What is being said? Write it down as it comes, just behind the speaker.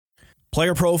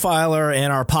Player Profiler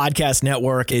and our podcast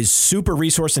network is super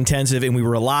resource intensive, and we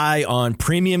rely on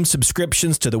premium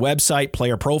subscriptions to the website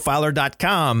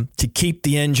playerprofiler.com to keep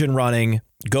the engine running.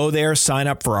 Go there, sign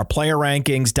up for our player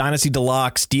rankings, Dynasty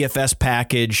Deluxe, DFS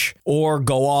package, or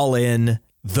go all in.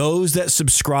 Those that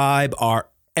subscribe are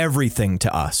everything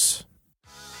to us.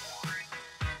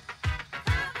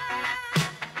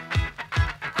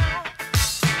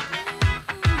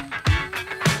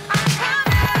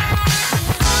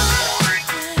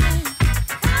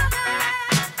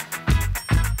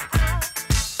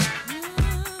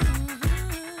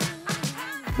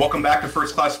 Welcome back to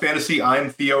First Class Fantasy. I'm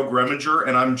Theo Greminger,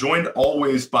 and I'm joined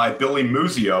always by Billy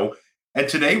Muzio. And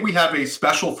today we have a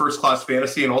special First Class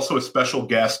Fantasy and also a special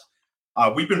guest.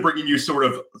 We've been bringing you sort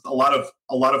of a lot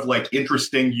of like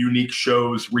interesting, unique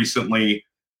shows recently.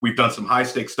 We've done some high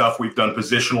stakes stuff. We've done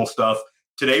positional stuff.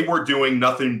 Today we're doing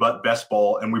nothing but best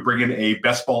ball, and we bring in a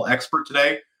best ball expert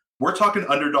today. We're talking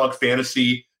underdog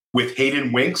fantasy with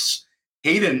Hayden Winks.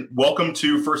 Hayden, welcome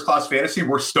to First Class Fantasy.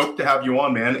 We're stoked to have you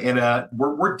on, man. And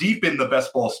we're deep in the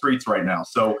best ball streets right now.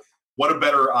 So what a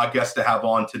better guest to have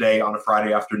on today on a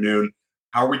Friday afternoon.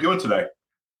 How are we doing today?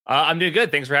 I'm doing good.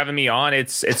 Thanks for having me on.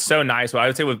 It's so nice. What I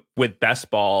would say with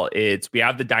best ball, we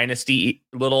have the dynasty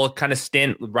little kind of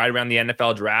stint right around the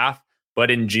NFL draft. But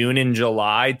in June and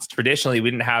July, traditionally, we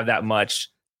didn't have that much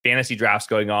fantasy drafts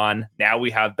going on. Now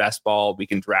we have best ball. We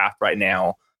can draft right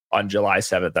now on July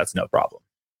 7th. That's no problem.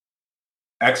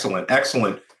 Excellent.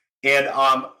 And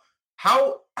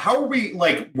how are we,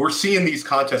 like, we're seeing these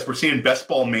contests, we're seeing Best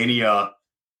Ball Mania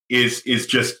is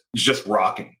just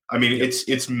rocking. I mean,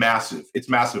 it's massive. It's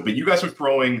massive. But you guys are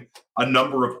throwing a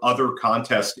number of other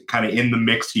contests kind of in the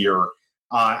mix here.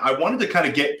 I wanted to kind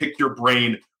of pick your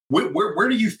brain. Where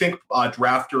do you think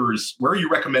drafters, where are you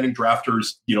recommending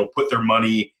drafters, put their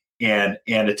money and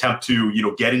attempt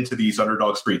to, get into these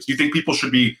underdog streets? Do you think people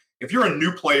should be, if you're a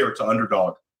new player to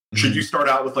underdog, should you start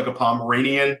out with like a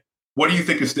Pomeranian? What do you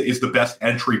think is the best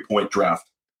entry point draft?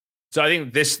 So I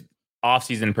think this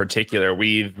offseason in particular,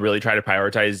 we've really tried to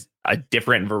prioritize a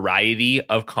different variety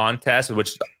of contests,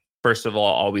 which first of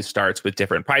all always starts with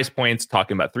different price points,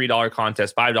 talking about $3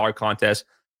 contests, $5 contests.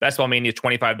 Best Ball Mania is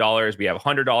 $25. We have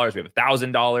 $100. We have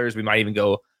 $1,000. We might even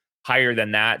go higher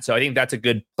than that. So I think that's a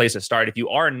good place to start. If you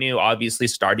are new, obviously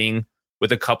starting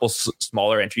with a couple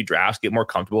smaller entry drafts, get more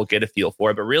comfortable, get a feel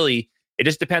for it. But really, it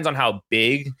just depends on how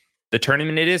big the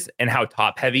tournament it is and how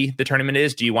top heavy the tournament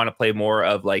is. Do you want to play more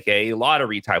of like a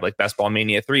lottery type, like Best Ball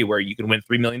Mania 3, where you can win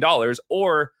 $3 million?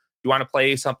 Or do you want to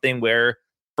play something where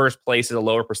first place is a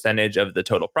lower percentage of the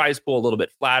total prize pool, a little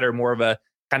bit flatter, more of a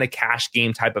kind of cash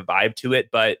game type of vibe to it?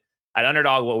 But at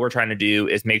Underdog, what we're trying to do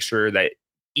is make sure that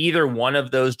either one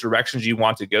of those directions you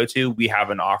want to go to, we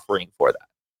have an offering for that.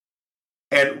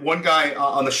 And one guy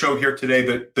on the show here today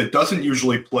that doesn't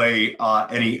usually play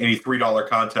any $3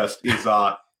 contest is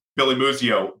Billy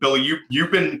Muzio. Billy,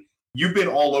 you've been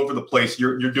all over the place.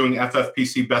 You're doing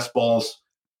FFPC best balls.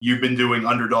 You've been doing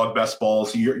underdog best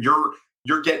balls.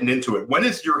 You're getting into it. When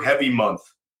is your heavy month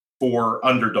for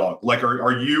underdog? Like,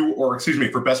 are you, or excuse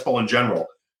me, for best ball in general?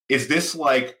 Is this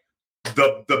like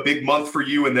the big month for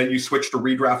you, and then you switch to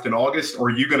redraft in August, or are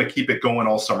you going to keep it going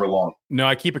all summer long? No,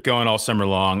 I keep it going all summer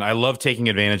long. I love taking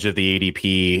advantage of the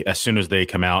ADP as soon as they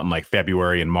come out in like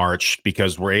February and March,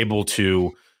 because we're able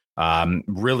to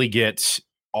really get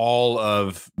all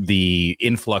of the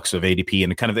influx of ADP,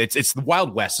 and kind of it's the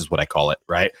Wild West is what I call it,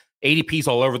 right? ADP's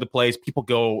all over the place. People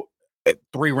go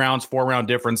 3 rounds, 4-round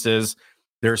differences.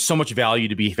 There's so much value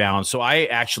to be found. So I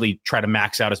actually try to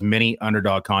max out as many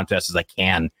underdog contests as I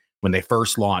can when they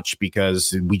first launch,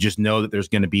 because we just know that there's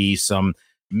going to be some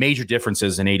major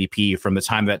differences in ADP from the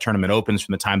time that tournament opens,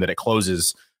 from the time that it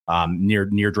closes,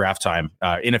 near draft time,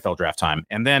 NFL draft time.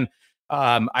 And then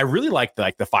I really like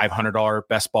the $500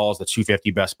 best balls, the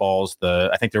 $250 best balls.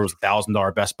 I think there was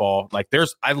 $1,000 best ball.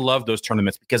 I love those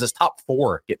tournaments because it's top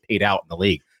 4 get paid out in the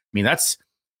league. I mean, that's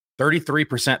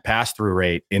 33% pass-through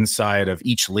rate inside of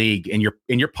each league, and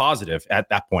you're positive at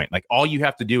that point. Like, all you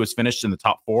have to do is finish in the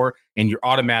top 4, and you're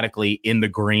automatically in the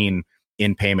green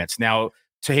in payments. Now,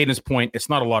 to Hayden's point, it's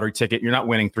not a lottery ticket. You're not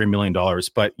winning $3 million,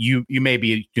 but you may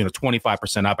be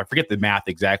 25% up. I forget the math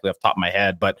exactly off the top of my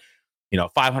head, but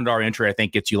 $500 entry I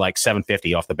think gets you like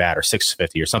 $750 off the bat, or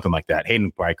 $650 or something like that.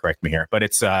 Hayden probably correct me here, but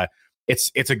it's a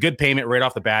good payment right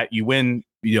off the bat. You win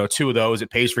 2 of those,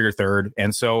 it pays for your third,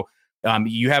 and so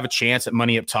you have a chance at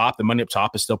money up top. The money up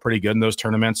top is still pretty good in those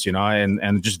tournaments, and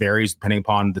it just varies depending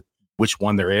upon which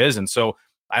one there is. And so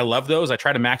I love those. I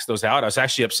try to max those out. I was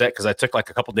actually upset because I took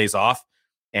like a couple days off,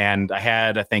 and I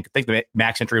had, I think the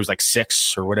max entry was like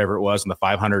 6 or whatever it was in the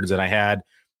 500s, and I had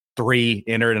 3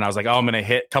 entered, and I was like, oh, I'm going to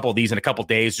hit a couple of these in a couple of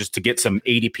days just to get some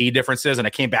ADP differences. And I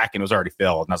came back and it was already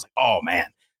filled. And I was like, oh, man.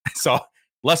 So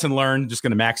lesson learned, just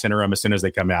going to max enter them as soon as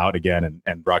they come out again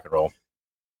and rock and roll.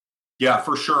 Yeah,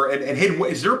 for sure. And Hayden,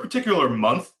 is there a particular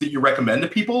month that you recommend to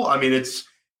people? I mean,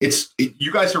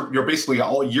 you guys you're basically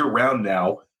all year round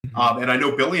now. And I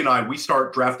know Billy and I, we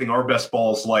start drafting our best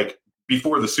balls like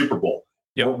before the Super Bowl.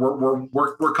 Yeah,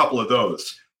 we're a couple of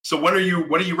those. So when are you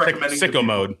recommending? Sicko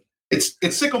mode. It's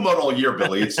sicko mode all year,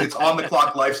 Billy. It's on the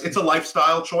clock life. It's a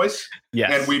lifestyle choice.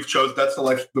 Yes. And that's the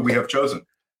life that we have chosen.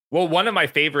 Well, one of my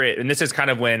favorite, and this is kind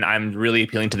of when I'm really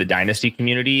appealing to the dynasty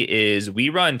community, is we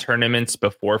run tournaments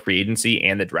before free agency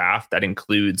and the draft. That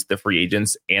includes the free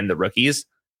agents and the rookies.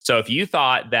 So if you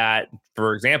thought that,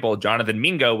 for example, Jonathan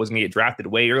Mingo was going to get drafted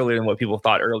way earlier than what people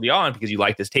thought early on because you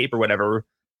liked his tape or whatever,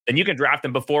 then you can draft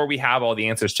him before we have all the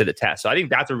answers to the test. So I think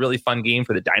that's a really fun game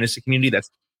for the dynasty community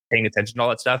that's paying attention to all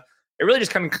that stuff. It really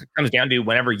just kind of comes down to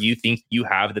whenever you think you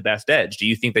have the best edge. Do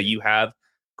you think that you have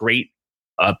great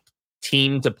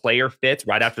team to player fits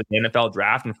right after the NFL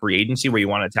draft and free agency where you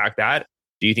want to attack that?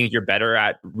 Do you think you're better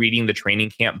at reading the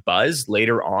training camp buzz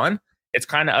later on? It's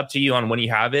kind of up to you on when you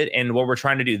have it. And what we're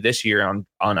trying to do this year on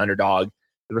Underdog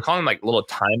is we're calling them like little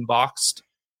time boxed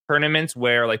tournaments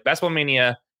where like Best Ball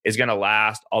Mania is going to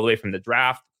last all the way from the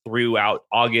draft throughout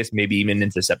August, maybe even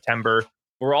into September.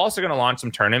 We're also going to launch some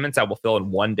tournaments that will fill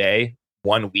in 1 day,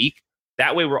 1 week.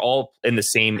 That way we're all in the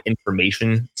same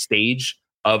information stage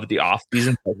of the off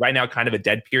season. So right now, kind of a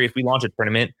dead period. If we launch a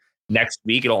tournament next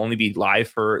week, it'll only be live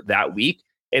for that week.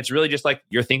 It's really just like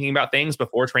you're thinking about things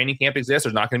before training camp exists.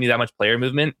 There's not going to be that much player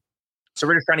movement. So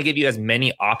we're just trying to give you as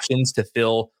many options to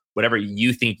fill whatever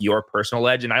you think your personal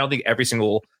edge. And I don't think every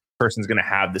single person's going to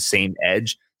have the same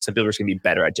edge. Some people are just going to be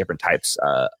better at different types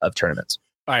of tournaments.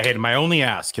 All right, Hayden, my only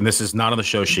ask, and this is not on the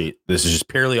show sheet, this is just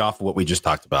purely off of what we just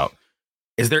talked about.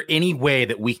 Is there any way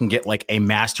that we can get like a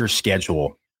master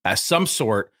schedule as some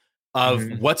sort of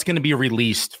what's going to be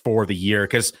released for the year?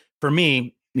 Because for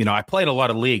me, I played a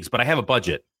lot of leagues, but I have a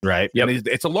budget, right? Yep. I mean,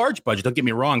 it's a large budget. Don't get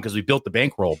me wrong, because we built the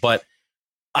bankroll, but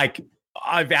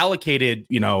I've allocated,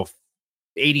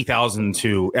 80,000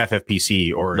 to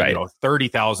FFPC or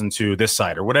 30,000 to this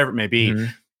side or whatever it may be. Mm-hmm.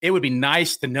 It would be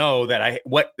nice to know that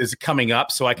what is coming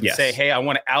up, so I can say, hey, I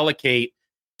want to allocate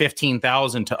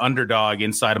 15,000 to Underdog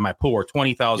inside of my pool, or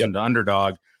 20,000 to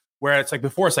Underdog. Where it's like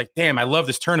before, it's like, damn, I love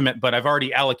this tournament, but I've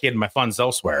already allocated my funds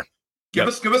elsewhere. Give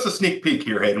us a sneak peek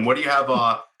here, Hayden. What do you have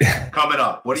coming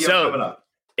up? What do you have coming up?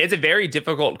 It's a very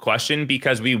difficult question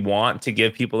because we want to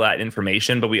give people that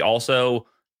information, but we also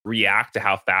react to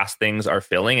how fast things are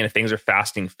filling. And if things are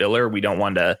fasting filler, we don't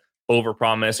want to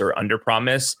overpromise or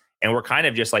underpromise. And we're kind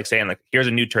of just like saying, like, here's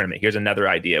a new tournament. Here's another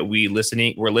idea. We're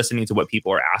listening to what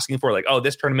people are asking for. Like, oh,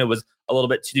 this tournament was a little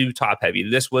bit too top heavy.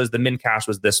 This was the min cash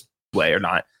was this way or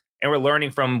not. And we're learning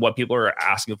from what people are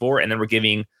asking for. And then we're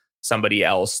giving somebody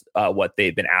else what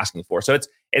they've been asking for. So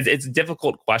it's a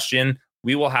difficult question.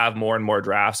 We will have more and more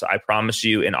drafts. I promise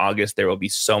you in August, there will be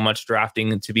so much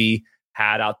drafting to be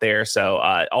had out there. So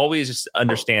always just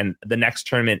understand the next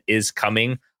tournament is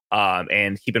coming.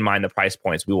 And keep in mind the price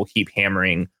points. We will keep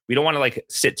hammering. We don't want to like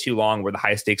sit too long where the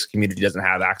high stakes community doesn't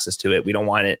have access to it. We don't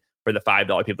want it for the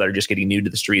 $5 people that are just getting new to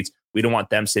the streets. We don't want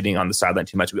them sitting on the sideline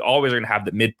too much. We always are going to have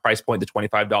the mid price point, the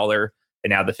 $25 and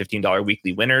now the $15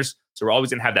 weekly winners. So we're always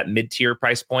going to have that mid tier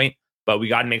price point, but we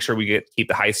got to make sure we keep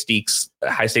the high stakes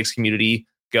community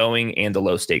going and the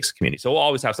low stakes community. So we'll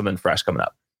always have something fresh coming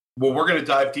up. Well, we're going to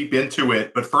dive deep into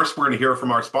it, but first we're going to hear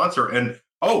from our sponsor. And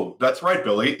oh, that's right,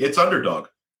 Billy. It's Underdog.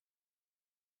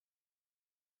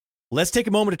 Let's take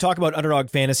a moment to talk about Underdog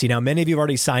Fantasy. Now, many of you have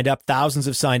already signed up. Thousands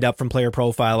have signed up from Player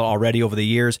Profiler already over the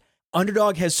years.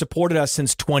 Underdog has supported us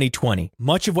since 2020.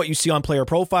 Much of what you see on Player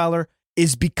Profiler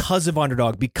is because of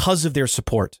Underdog, because of their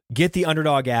support. Get the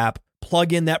Underdog app,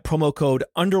 plug in that promo code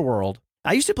Underworld.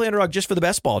 I used to play Underdog just for the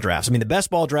best ball drafts. I mean, the best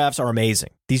ball drafts are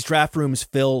amazing. These draft rooms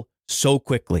fill so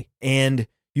quickly, and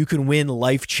you can win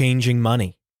life-changing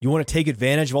money. You want to take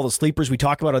advantage of all the sleepers we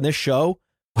talk about on this show?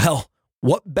 Well,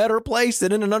 what better place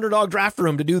than in an Underdog draft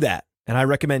room to do that? And I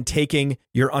recommend taking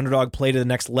your Underdog play to the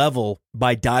next level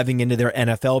by diving into their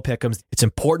NFL pick'ems. It's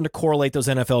important to correlate those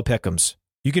NFL pick'ems.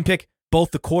 You can pick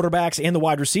both the quarterbacks and the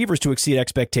wide receivers to exceed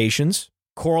expectations.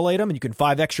 Correlate them, and you can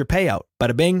 5x your payout.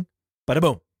 Bada bing, bada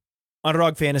boom.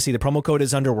 Underdog Fantasy, the promo code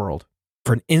is Underworld.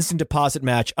 For an instant deposit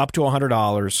match up to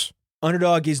 $100,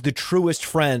 Underdog is the truest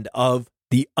friend of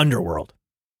the Underworld.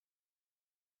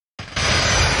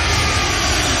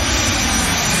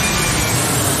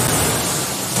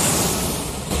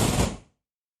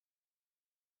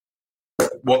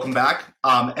 Welcome back.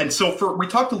 And so we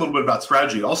talked a little bit about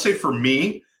strategy. I'll say for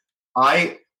me,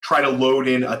 I try to load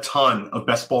in a ton of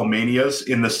best ball manias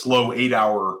in the slow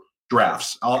 8-hour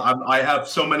drafts. I have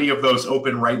so many of those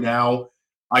open right now.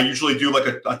 I usually do like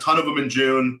a ton of them in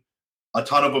June, a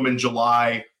ton of them in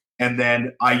July, and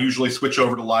then I usually switch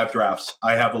over to live drafts.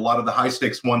 I have a lot of the high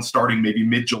stakes ones starting maybe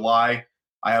mid-July.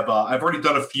 I've already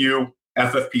done a few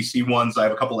FFPC ones. I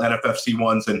have a couple NFFC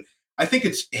ones, and I think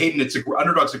Hayden.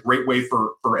 Underdog's a great way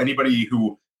for anybody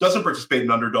who doesn't participate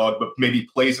in Underdog but maybe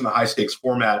plays in a high stakes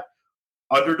format.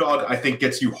 Underdog, I think,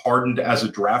 gets you hardened as a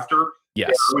drafter. Yes,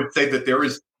 and I would say that there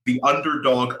is the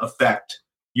underdog effect.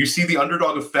 You see the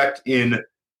underdog effect in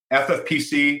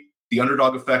FFPC, the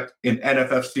underdog effect in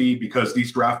NFFC, because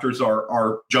these drafters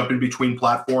are jumping between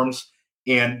platforms.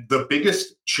 And the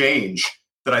biggest change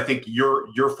that I think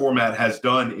your format has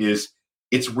done is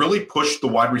it's really pushed the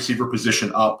wide receiver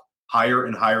position up higher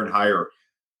and higher and higher.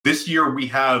 This year we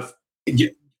have,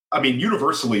 I mean,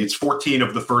 universally, it's 14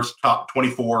 of the first top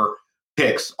 24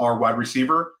 picks are wide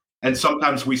receiver, and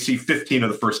sometimes we see 15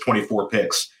 of the first 24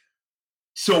 picks.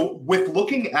 So with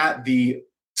looking at the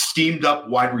steamed up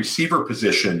wide receiver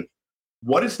position,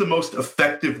 what is the most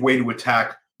effective way to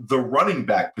attack the running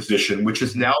back position, which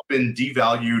has now been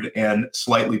devalued and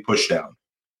slightly pushed down?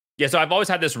 Yeah, so I've always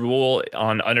had this rule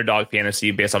on Underdog Fantasy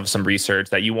based off of some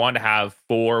research that you want to have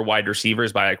 4 wide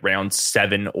receivers by like round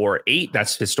 7 or 8.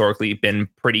 That's historically been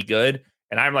pretty good.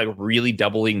 And I'm like really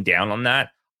doubling down on that.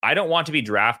 I don't want to be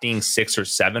drafting 6 or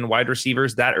 7 wide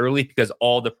receivers that early because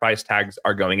all the price tags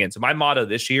are going in. So my motto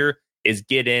this year is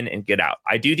get in and get out.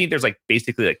 I do think there's like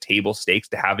basically like table stakes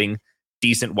to having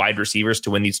decent wide receivers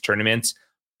to win these tournaments.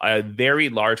 A very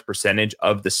large percentage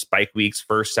of the spike weeks,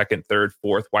 first, second, third,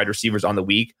 fourth wide receivers on the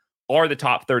week are the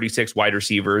top 36 wide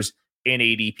receivers in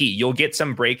ADP. You'll get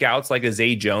some breakouts like a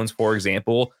Zay Jones, for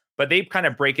example, but they kind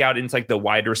of break out into like the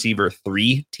wide receiver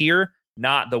 3 tier,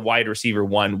 not the wide receiver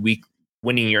 1 week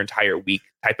winning your entire week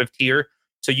type of tier.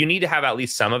 So you need to have at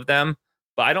least some of them,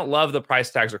 but I don't love the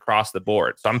price tags across the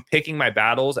board. So I'm picking my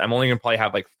battles. I'm only going to probably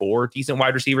have like 4 decent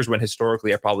wide receivers when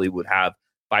historically I probably would have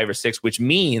 5 or 6, which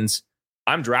means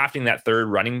I'm drafting that third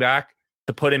running back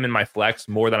to put him in my flex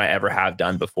more than I ever have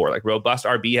done before. Like robust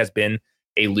RB has been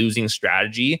a losing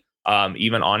strategy,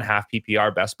 even on half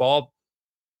PPR best ball.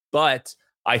 But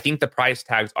I think the price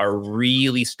tags are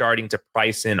really starting to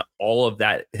price in all of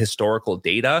that historical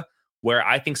data, where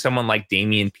I think someone like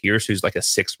Dameon Pierce, who's like a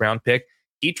 6th round pick,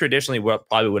 he traditionally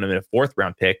probably would have been a 4th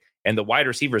round pick. And the wide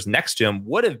receivers next to him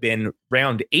would have been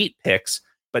round 8 picks.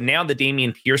 But now the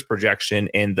Dameon Pierce projection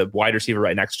and the wide receiver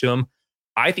right next to him,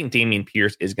 I think Dameon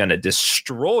Pierce is going to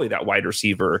destroy that wide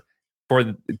receiver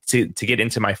to get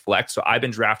into my flex. So I've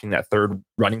been drafting that third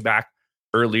running back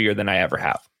earlier than I ever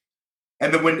have.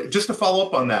 And then just to follow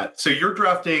up on that, so you're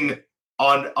drafting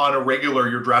on a regular,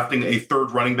 you're drafting a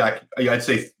third running back. I'd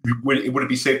say, would it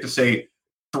be safe to say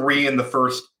 3 in the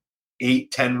first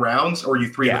 8-10 rounds, or are you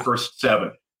 3 in the first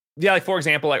 7? Yeah, like for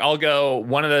example, like I'll go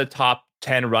one of the top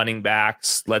 10 running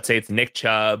backs. Let's say it's Nick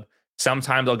Chubb.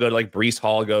 Sometimes I'll go to like Breece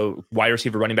Hall, go wide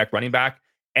receiver, running back.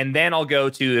 And then I'll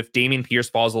go to, if Dameon Pierce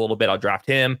falls a little bit, I'll draft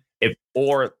him,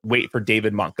 or wait for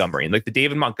David Montgomery. And like the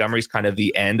David Montgomery is kind of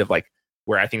the end of like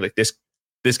where I think like this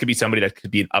could be somebody that could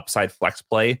be an upside flex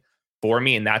play for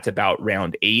me. And that's about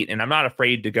round 8. And I'm not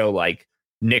afraid to go like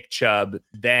Nick Chubb,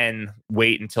 then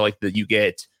wait until like you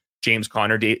get James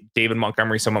Conner, David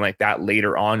Montgomery, someone like that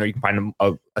later on, or you can find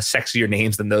a sexier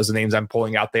names than those names I'm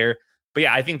pulling out there. But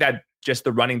yeah, I think that just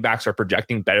the running backs are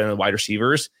projecting better than the wide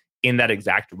receivers in that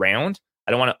exact round.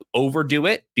 I don't want to overdo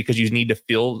it because you need to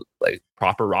feel like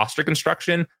proper roster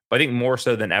construction. But I think more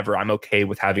so than ever, I'm okay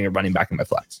with having a running back in my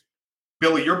flex.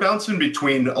 Billy, you're bouncing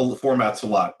between formats a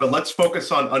lot, but let's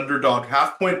focus on Underdog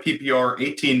half point PPR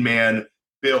 18-man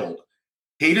build.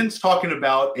 Hayden's talking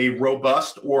about a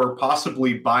robust or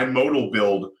possibly bimodal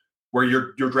build where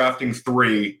you're drafting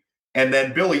 3. And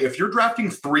then Billy, if you're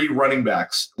drafting 3 running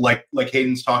backs, like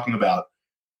Hayden's talking about,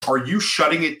 are you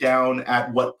shutting it down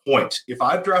at what point? If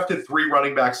I've drafted 3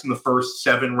 running backs in the first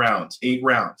 7 rounds, 8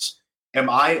 rounds, have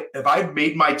I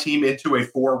made my team into a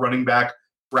 4 running back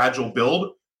fragile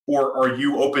build, or are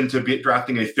you open to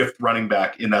drafting a 5th running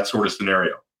back in that sort of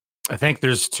scenario? I think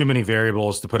there's too many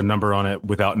variables to put a number on it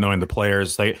without knowing the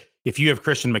players. Like if you have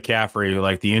Christian McCaffrey,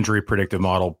 like the injury predictive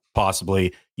model,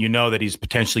 possibly, you know that he's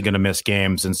potentially going to miss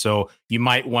games. And so you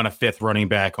might want a 5th running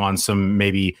back on some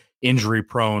maybe injury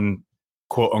prone,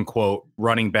 quote unquote,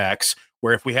 running backs,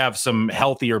 where if we have some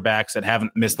healthier backs that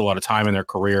haven't missed a lot of time in their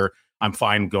career, I'm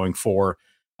fine going 4.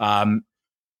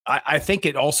 I think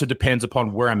it also depends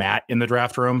upon where I'm at in the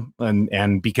draft room.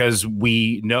 And because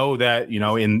we know that,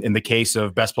 in the case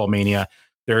of Best Ball Mania,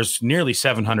 there's nearly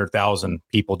 700,000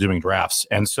 people doing drafts.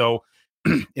 And so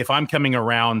if I'm coming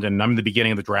around and I'm in the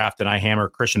beginning of the draft and I hammer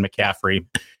Christian McCaffrey,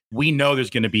 we know there's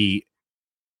going to be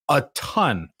a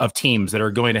ton of teams that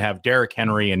are going to have Derrick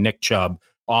Henry and Nick Chubb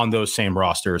on those same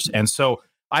rosters. And so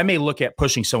I may look at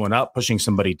pushing someone up, pushing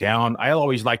somebody down. I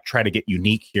always like to try to get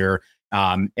unique here.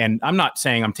 And I'm not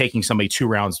saying I'm taking somebody 2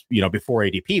 rounds, before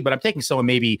ADP, but I'm taking someone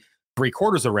maybe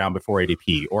 3/4 a round before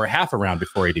ADP or a half a round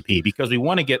before ADP, because we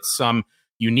want to get some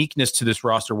uniqueness to this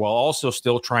roster while also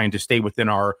still trying to stay within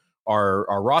our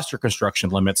roster construction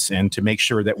limits and to make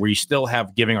sure that we still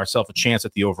have giving ourselves a chance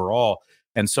at the overall.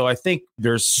 And so I think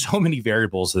there's so many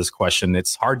variables to this question.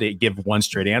 It's hard to give one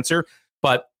straight answer.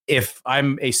 But if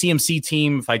I'm a CMC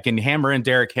team, if I can hammer in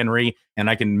Derrick Henry and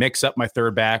I can mix up my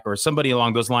third back or somebody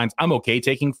along those lines, I'm okay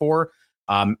taking 4.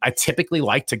 I typically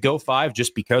like to go 5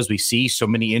 just because we see so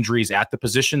many injuries at the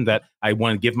position that I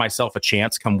want to give myself a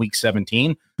chance come week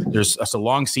 17. It's a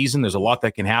long season. There's a lot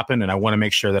that can happen. And I want to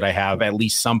make sure that I have at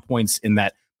least some points in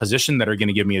that position that are going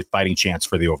to give me a fighting chance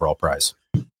for the overall prize.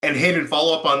 And Hayden,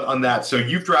 follow up on that. So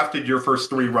you've drafted your first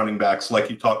 3 running backs, like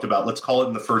you talked about. Let's call it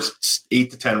in the first 8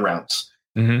 to 10 rounds.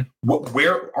 Mm-hmm.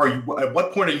 Where are you? At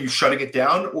what point are you shutting it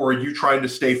down, or are you trying to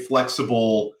stay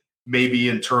flexible? Maybe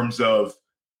in terms of,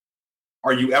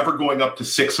 are you ever going up to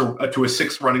 6 or to a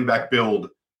 6 running back build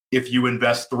if you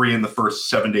invest 3 in the first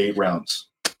 7 to 8 rounds?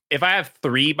 If I have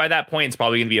 3 by that point, it's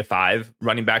probably going to be a 5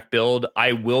 running back build.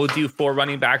 I will do 4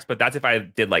 running backs, but that's if I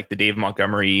did like the Dave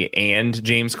Montgomery and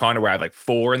James Conner, where I have like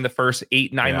 4 in the first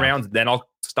 8, 9 rounds, then I'll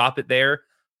stop it there.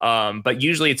 But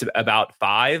usually it's about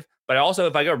 5. But also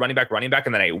if I go running back,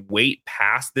 and then I wait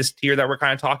past this tier that we're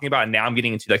kind of talking about, and now I'm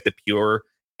getting into like the pure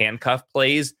handcuff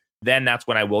plays, then that's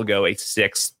when I will go a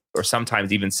 6th or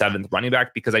sometimes even 7th running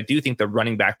back, because I do think the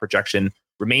running back projection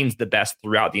remains the best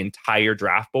throughout the entire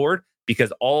draft board,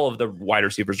 because all of the wide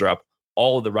receivers are up,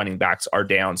 all of the running backs are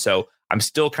down. So I'm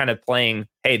still kind of playing,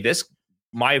 hey,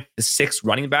 my 6th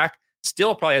running back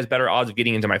still probably has better odds of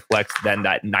getting into my flex than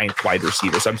that 9th wide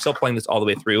receiver. So I'm still playing this all the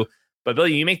way through. But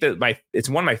Billy, you make it's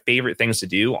one of my favorite things to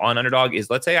do on Underdog is,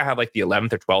 let's say I have like the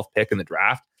 11th or 12th pick in the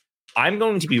draft. I'm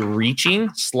going to be reaching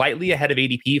slightly ahead of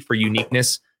ADP for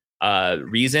uniqueness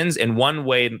reasons. And one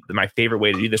way, my favorite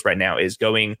way to do this right now is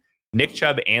going Nick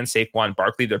Chubb and Saquon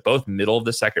Barkley. They're both middle of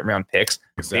the 2nd round picks.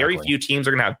 Exactly. Very few teams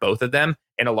are going to have both of them.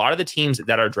 And a lot of the teams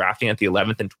that are drafting at the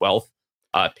 11th and 12th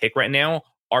pick right now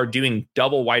are doing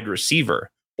double wide receiver,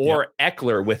 or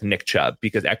Eckler with Nick Chubb,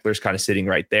 because Eckler's kind of sitting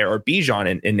right there, or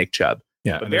Bijan and Nick Chubb.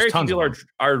 Yeah, but very few people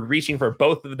are reaching for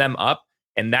both of them up.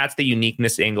 And that's the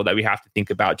uniqueness angle that we have to think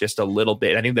about just a little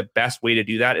bit. I think the best way to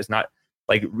do that is not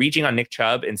like reaching on Nick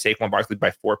Chubb and Saquon Barkley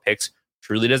by 4 picks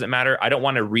truly doesn't matter. I don't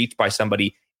want to reach by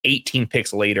somebody 18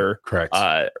 picks later, correct,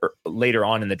 later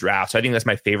on in the draft. So I think that's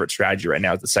my favorite strategy right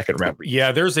now is the 2nd round reach.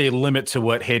 Yeah, there's a limit to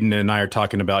what Hayden and I are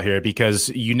talking about here, because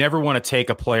you never want to take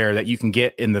a player that you can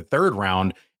get in the 3rd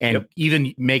round and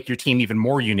even make your team even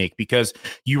more unique, because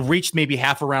you reached maybe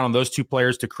half a round on those 2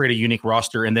 players to create a unique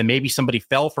roster. And then maybe somebody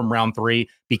fell from round 3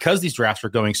 because these drafts are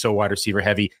going so wide receiver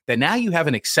heavy that now you have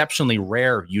an exceptionally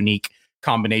rare, unique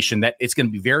combination that it's going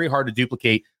to be very hard to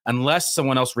duplicate unless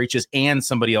someone else reaches and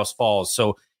somebody else falls.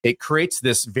 So it creates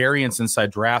this variance inside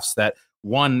drafts that,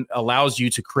 one, allows you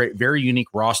to create very unique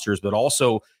rosters, but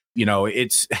also, I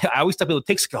always tell people it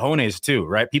takes cojones too,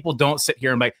 right? People don't sit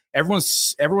here and like,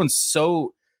 everyone's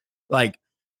so like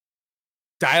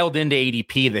dialed into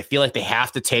ADP. They feel like they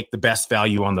have to take the best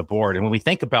value on the board. And when we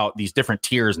think about these different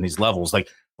tiers and these levels, like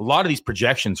a lot of these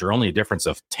projections are only a difference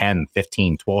of 10,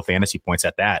 15, 12 fantasy points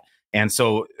at that. And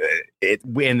so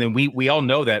we all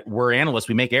know that we're analysts.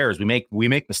 We make errors. We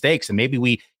make mistakes, and maybe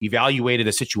we evaluated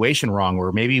a situation wrong,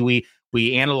 or maybe we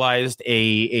analyzed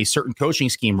a certain coaching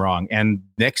scheme wrong. And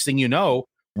next thing you know,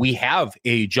 we have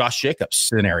a Josh Jacobs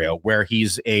scenario where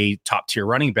he's a top tier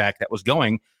running back that was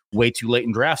going way too late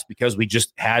in drafts because we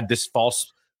just had this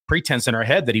false pretense in our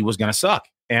head that he was going to suck.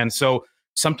 And so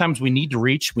sometimes we need to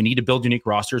reach, we need to build unique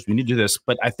rosters, we need to do this.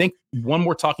 But I think one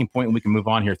more talking point, and we can move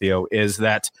on here, Theo, is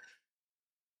that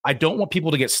I don't want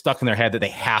people to get stuck in their head that they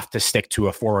have to stick to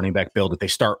a 4 running back build if they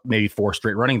start maybe 4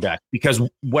 straight running back. Because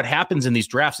what happens in these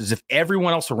drafts is if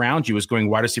everyone else around you is going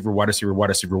wide receiver, wide receiver, wide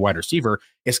receiver, wide receiver,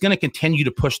 it's going to continue to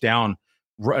push down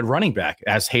running back,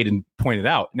 as Hayden pointed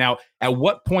out. Now, at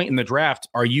what point in the draft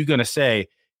are you going to say,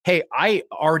 hey, I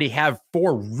already have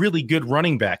 4 really good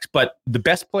running backs, but the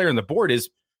best player on the board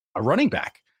is a running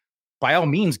back? By all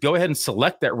means, go ahead and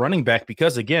select that running back,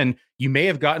 because again, you may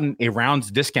have gotten a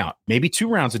round's discount, maybe 2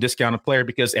 rounds of discount a player,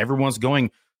 because everyone's going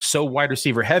so wide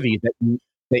receiver heavy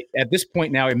that at this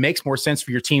point now it makes more sense for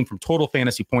your team from total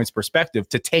fantasy points perspective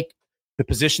to take the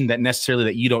position that necessarily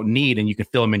that you don't need, and you can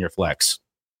fill them in your flex.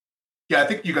 Yeah, I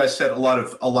think you guys said a lot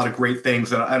of great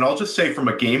things, and I'll just say from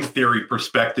a game theory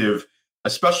perspective,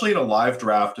 especially in a live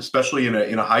draft, especially in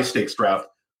a high stakes draft,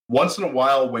 once in a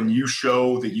while when you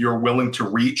show that you're willing to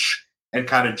reach and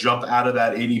kind of jump out of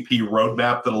that ADP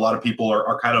roadmap that a lot of people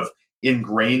are kind of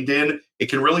ingrained in, it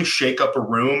can really shake up a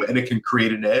room and it can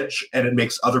create an edge, and it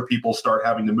makes other people start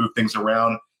having to move things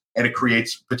around, and it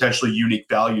creates potentially unique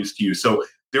values to you. So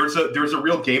there's a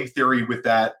real game theory with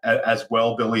that as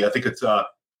well, Billy. I think it's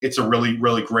a really,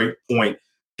 really great point.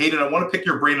 Hayden, I want to pick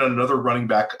your brain on another running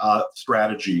back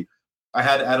strategy. I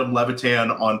had Adam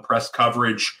Levitan on press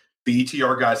coverage. The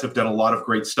ETR guys have done a lot of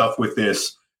great stuff with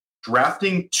this.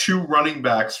 Drafting two running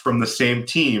backs from the same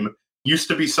team used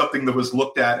to be something that was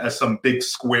looked at as some big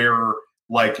square,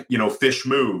 fish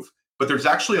move. But there's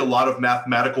actually a lot of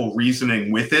mathematical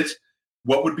reasoning with it.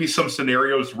 What would be some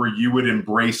scenarios where you would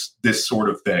embrace this sort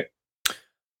of thing?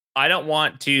 I don't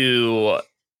want to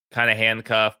kind of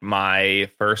handcuff my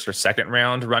first or second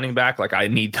round running back. Like, I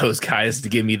need those guys to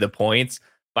give me the points.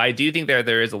 But I do think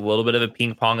there is a little bit of a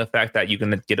ping pong effect that you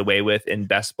can get away with in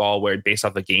best ball, where based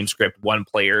off the game script, one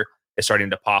player is starting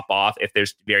to pop off if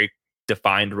there's very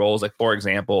defined roles. Like, for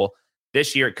example,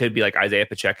 this year it could be like Isaiah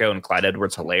Pacheco and Clyde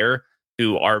Edwards-Helaire,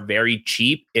 who are very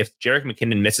cheap. If Jerick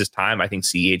McKinnon misses time, I think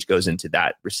CEH goes into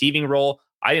that receiving role.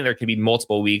 I think there could be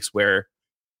multiple weeks where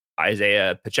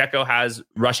Isaiah Pacheco has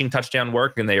rushing touchdown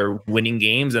work and they are winning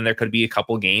games, and there could be a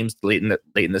couple games late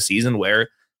in the season where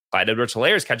Clyde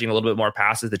Edwards-Helaire is catching a little bit more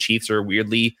passes. The Chiefs are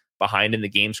weirdly behind in the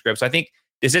game script. So I think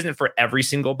this isn't for every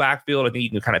single backfield. I think you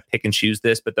can kind of pick and choose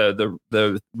this, but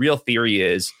the real theory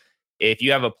is if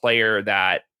you have a player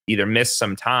that either missed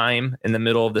some time in the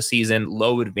middle of the season,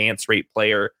 low advance rate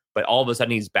player, but all of a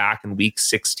sudden he's back in week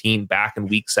 16, back in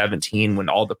week 17 when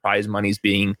all the prize money is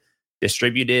being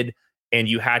distributed, and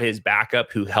you had his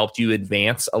backup who helped you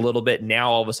advance a little bit.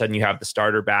 Now all of a sudden you have the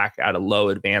starter back at a low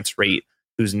advance rate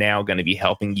who's now going to be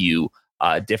helping you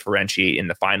differentiate in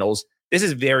the finals. This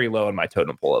is very low in my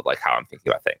totem pole of like how I'm thinking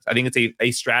about things. I think it's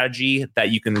a strategy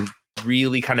that you can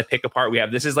really kind of pick apart.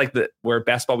 This is like where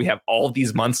best ball, we have all of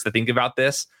these months to think about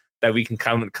this, that we can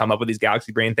come up with these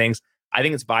galaxy brain things. I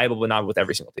think it's viable, but not with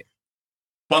every single team.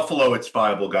 Buffalo, it's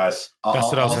viable, guys. I'll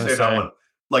say that one.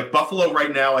 Like Buffalo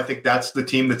right now, I think that's the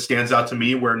team that stands out to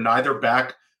me, where neither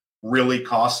back really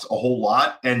costs a whole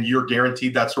lot, and you're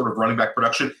guaranteed that sort of running back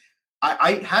production.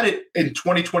 I had it in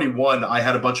 2021. I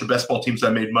had a bunch of best ball teams I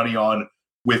made money on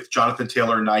with Jonathan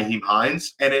Taylor and Nyheim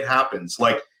Hines, and it happens.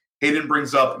 Like Hayden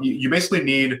brings up, you basically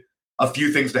need a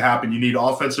few things to happen. You need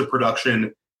offensive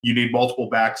production, you need multiple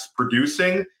backs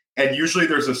producing, and usually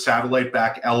there's a satellite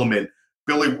back element.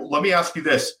 Billy, let me ask you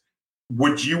this.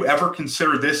 Would you ever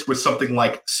consider this with something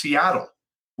like Seattle,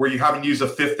 where you haven't used a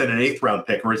 5th and an 8th round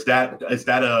pick, or is that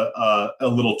a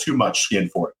little too much skin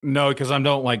for it? No, because I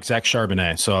don't like Zach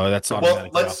Charbonnet, so that's well.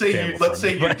 Let's say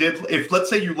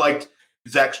you liked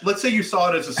Zach. Let's say you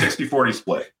saw it as a 60-40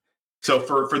 split. So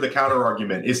for the counter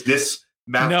argument, is this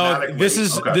mathematically?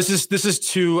 No, this is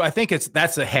too. I think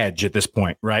that's a hedge at this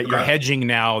point, right? Okay. You're hedging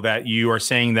now that you are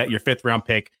saying that your 5th round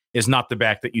pick is not the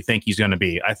back that you think he's going to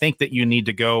be. I think that you need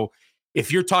to go. If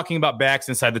you're talking about backs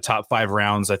inside the top 5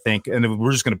 rounds, I think, and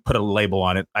we're just going to put a label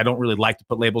on it. I don't really like to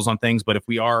put labels on things, but if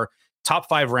we are top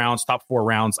 5 rounds, top 4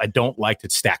 rounds, I don't like to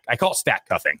stack. I call it stack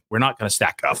cuffing. We're not going to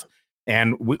stack cuff.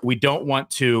 And we don't want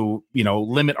to,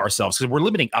 limit ourselves, because we're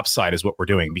limiting upside is what we're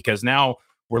doing, because now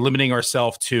we're limiting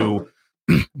ourselves to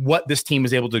what this team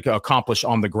is able to accomplish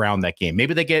on the ground that game.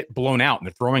 Maybe they get blown out and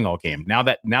they're throwing all game. Now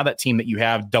that team that you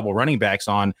have double running backs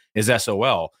on is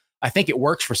SOL. I think it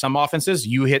works for some offenses.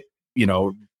 You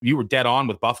were dead on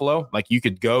with Buffalo. Like, you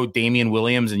could go Damian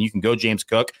Williams and you can go James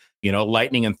Cook,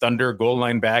 lightning and thunder, goal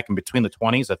line back in between the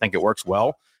 20s. I think it works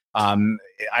well.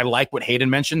 I like what Hayden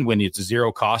mentioned, when it's a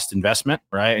zero cost investment,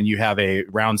 right? And you have a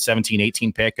round 17,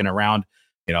 18 pick and around,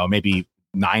 maybe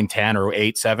 9, 10 or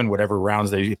 8, 7, whatever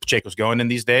rounds that Pacheco's going in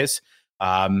these days.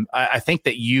 I think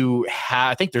that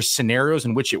I think there's scenarios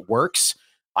in which it works.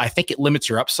 I think it limits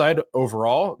your upside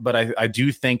overall, but I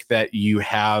do think that you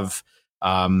have,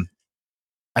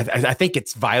 I think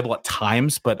it's viable at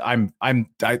times, but I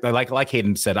like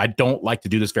Hayden said, I don't like to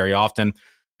do this very often,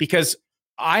 because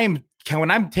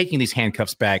when I'm taking these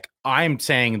handcuffs back, I'm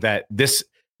saying that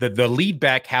the lead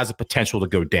back has a potential to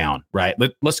go down, right?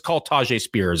 Let's call Tajay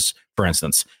Spears, for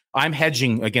instance. I'm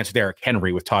hedging against Derrick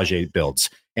Henry with Tajay builds.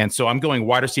 And so I'm going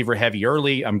wide receiver heavy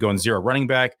early. I'm going zero running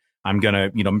back. I'm going to,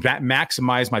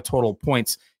 maximize my total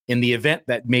points in the event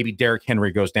that maybe Derrick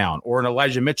Henry goes down, or an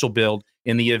Elijah Mitchell build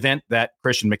in the event that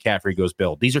Christian McCaffrey goes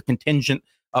build. These are contingent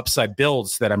upside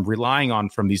builds that I'm relying on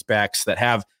from these backs that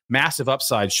have massive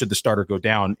upside should the starter go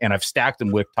down. And I've stacked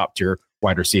them with top tier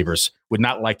wide receivers. Would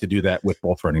not like to do that with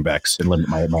both running backs and limit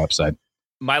my upside.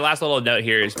 My last little note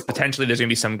here is potentially there's going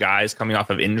to be some guys coming off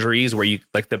of injuries where you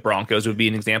like the Broncos would be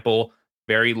an example.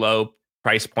 Very low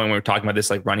price point when we're talking about this,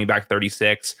 like running back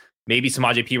 36. Maybe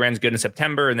Samaje Perine is good in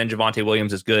September, and then Javonte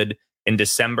Williams is good in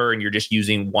December, and you're just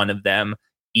using one of them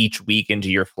each week into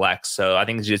your flex. So I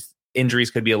think it's just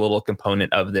injuries could be a little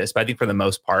component of this. But I think for the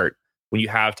most part, when you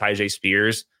have Tyjae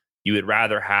Spears, you would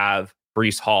rather have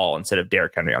Breece Hall instead of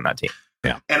Derrick Henry on that team.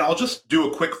 Yeah. And I'll just do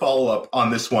a quick follow-up on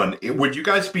this one. Would you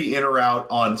guys be in or out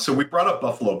on, so we brought up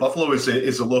Buffalo. Buffalo is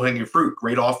a low-hanging fruit.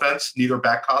 Great offense. Neither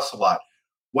back costs a lot.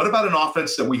 What about an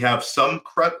offense that we have some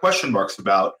question marks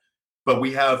about, but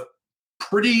we have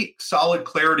pretty solid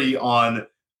clarity on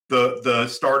the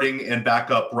starting and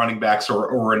backup running backs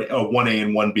or a 1A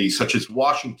and 1B, such as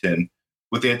Washington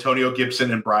with Antonio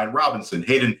Gibson and Brian Robinson?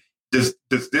 Hayden, does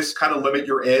this kind of limit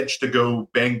your edge to go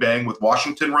bang bang with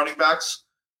Washington running backs?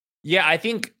 Yeah, I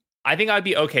think I'd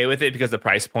be okay with it because the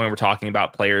price point, we're talking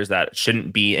about players that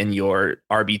shouldn't be in your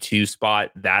RB2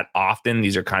 spot that often.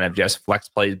 These are kind of just flex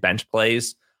plays, bench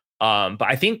plays. But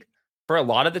I think for a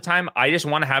lot of the time, I just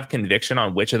want to have conviction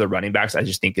on which of the running backs I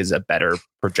just think is a better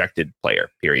projected player,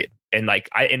 period. And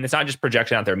and it's not just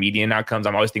projection out their median outcomes.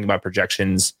 I'm always thinking about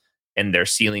projections and their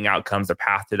ceiling outcomes, their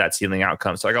path to that ceiling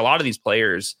outcome. So like a lot of these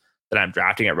players that I'm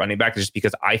drafting at running back is just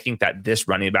because I think that this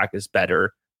running back is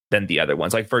better than the other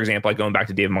ones. Like, for example, like going back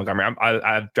to David Montgomery,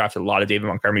 I've drafted a lot of David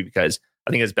Montgomery because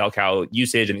I think his bell cow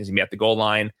usage and he's going to be at the goal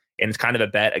line. And it's kind of a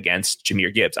bet against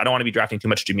Jahmyr Gibbs. I don't want to be drafting too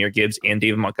much Jahmyr Gibbs and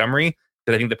David Montgomery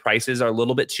because I think the prices are a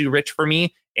little bit too rich for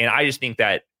me. And I just think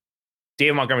that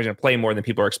David Montgomery is going to play more than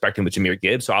people are expecting with Jahmyr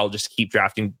Gibbs. So I'll just keep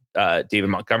drafting David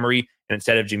Montgomery. And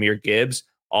instead of Jahmyr Gibbs,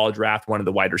 I'll draft one of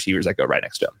the wide receivers that go right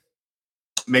next to him.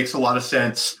 Makes a lot of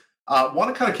sense.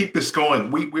 Want to kind of keep this going.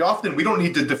 We don't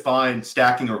need to define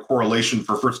stacking or correlation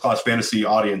for first class fantasy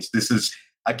audience. This is,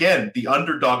 again, the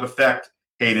underdog effect.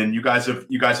 Hayden, you guys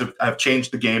have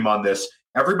changed the game on this.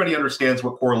 Everybody understands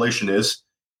what correlation is.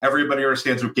 Everybody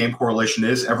understands what game correlation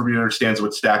is. Everybody understands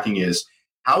what stacking is.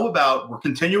 How about we're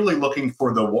continually looking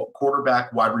for the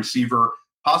quarterback, wide receiver,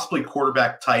 possibly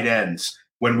quarterback tight ends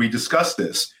when we discuss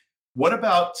this? What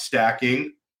about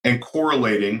stacking and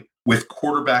correlating with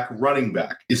quarterback running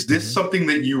back? Is this something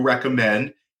that you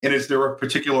recommend? And is there a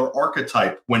particular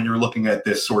archetype when you're looking at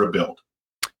this sort of build?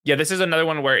 Yeah, this is another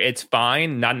one where it's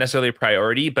fine, not necessarily a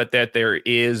priority, but that there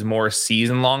is more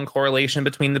season-long correlation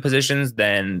between the positions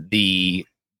than the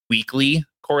weekly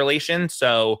correlation.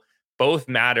 So both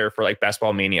matter for like Best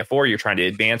Ball Mania 4. You're trying to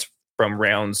advance from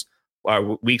rounds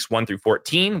weeks 1 through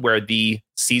 14, where the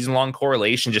season-long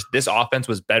correlation, just this offense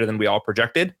was better than we all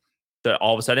projected. So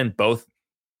all of a sudden, both,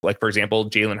 like for example,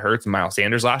 Jalen Hurts and Miles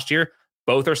Sanders last year,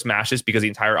 both are smashes because the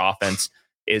entire offense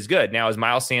is good. Now, is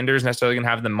Miles Sanders necessarily going to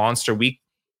have the monster week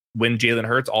when Jalen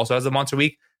Hurts also has a monster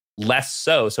week? Less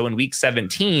so. So in week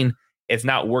 17, it's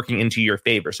not working into your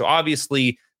favor. So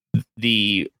obviously,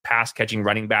 the pass catching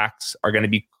running backs are going to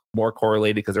be more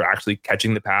correlated because they're actually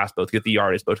catching the pass, both get the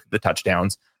yardage, both get the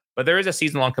touchdowns. But there is a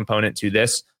season-long component to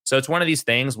this. So it's one of these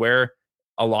things where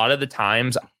a lot of the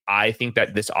times I think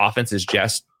that this offense is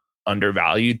just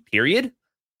undervalued, period.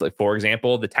 Like, for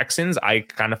example, the Texans, I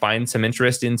kind of find some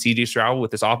interest in CJ Stroud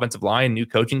with this offensive line, new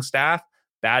coaching staff,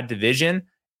 bad division.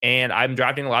 And I'm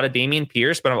drafting a lot of Dameon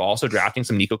Pierce, but I'm also drafting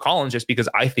some Nico Collins just because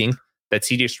I think that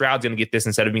CJ Stroud's going to get this,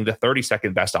 instead of being the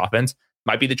 32nd best offense,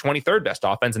 might be the 23rd best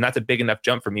offense. And that's a big enough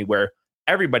jump for me where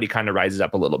everybody kind of rises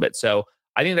up a little bit. So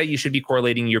I think that you should be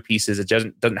correlating your pieces. It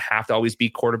doesn't have to always be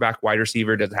quarterback, wide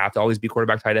receiver. It doesn't have to always be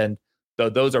quarterback, tight end. Though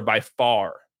those are by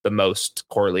far the most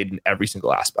correlated in every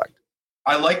single aspect.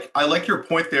 I like your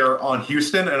point there on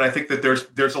Houston, and I think that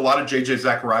there's a lot of JJ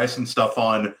Zacharias and stuff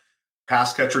on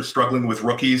pass catchers struggling with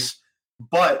rookies,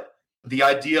 but the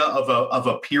idea of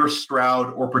a Pierce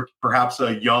Stroud or perhaps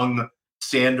a young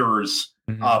Sanders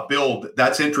build,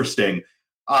 that's interesting.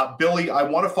 Billy, I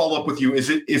want to follow up with you. Is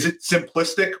it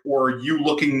simplistic, or are you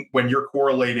looking, when you're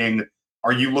correlating,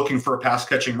 are you looking for a pass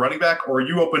catching running back, or are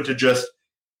you open to just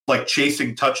like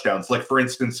chasing touchdowns? Like, for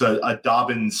instance, a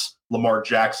Dobbins, Lamar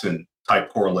Jackson type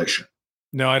correlation.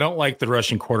 No, I don't like the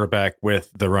rushing quarterback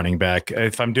with the running back.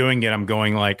 If I'm doing it, I'm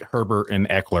going like Herbert and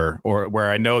Eckler, or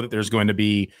where I know that there's going to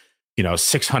be,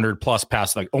 600 plus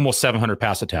pass, like almost 700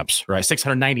 pass attempts, right?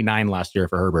 699 last year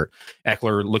for Herbert.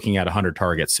 Eckler looking at 100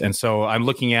 targets. And so I'm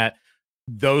looking at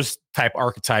those type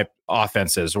archetype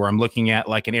offenses, where I'm looking at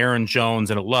like an Aaron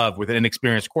Jones and a Love with an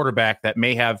inexperienced quarterback that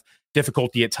may have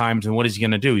difficulty at times. And what is he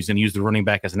going to do? He's going to use the running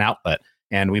back as an outlet.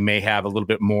 And we may have a little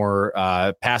bit more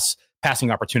passing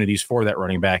opportunities for that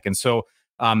running back. And so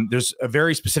There's a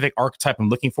very specific archetype I'm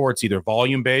looking for. It's either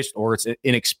volume based or it's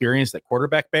inexperienced at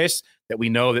quarterback based, that we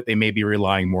know that they may be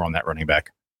relying more on that running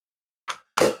back.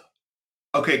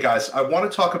 Okay, guys, I want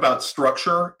to talk about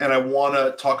structure, and I want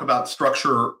to talk about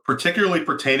structure particularly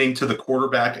pertaining to the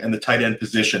quarterback and the tight end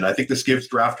position. I think this gives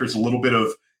drafters a little bit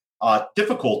of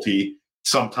difficulty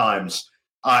sometimes.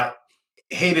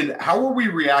 Hayden, how are we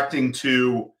reacting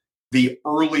to the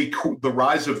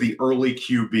rise of the early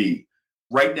QB?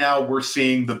 Right now, we're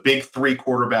seeing the big three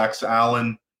quarterbacks,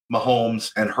 Allen,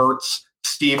 Mahomes, and Hurts,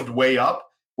 steamed way up.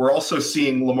 We're also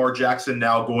seeing Lamar Jackson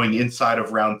now going inside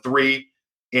of round 3.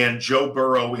 And Joe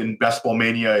Burrow in Best Ball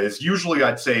Mania is usually,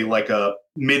 I'd say, like a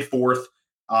mid-4th,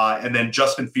 and then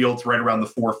Justin Fields right around the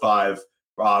 4-5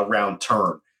 round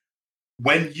turn.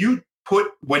 When you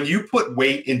put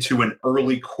weight into an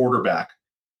early quarterback,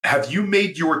 have you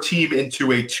made your team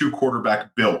into a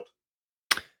 2-quarterback build?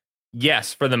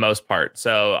 Yes, for the most part.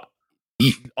 So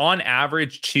on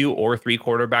average, 2 or 3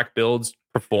 quarterback builds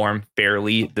perform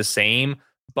fairly the same,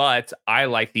 but I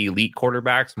like the elite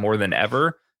quarterbacks more than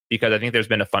ever, because I think there's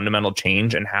been a fundamental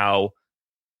change in how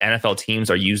NFL teams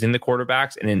are using the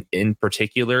quarterbacks. And in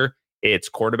particular, it's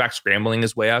quarterback scrambling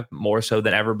is way up more so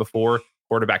than ever before.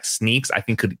 Quarterback sneaks, I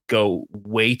think, could go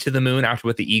way to the moon after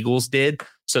what the Eagles did.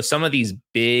 So some of these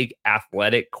big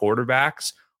athletic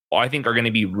quarterbacks, I think, are going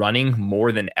to be running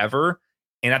more than ever.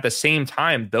 And at the same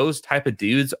time, those type of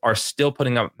dudes are still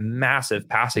putting up massive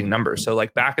passing numbers. So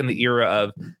like back in the era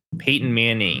of Peyton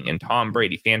Manning and Tom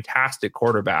Brady, fantastic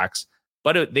quarterbacks,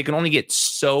 but they can only get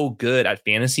so good at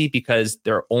fantasy because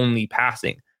they're only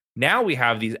passing. Now we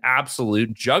have these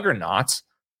absolute juggernauts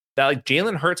that, like,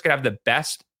 Jalen Hurts could have the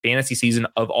best fantasy season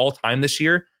of all time this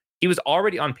year. He was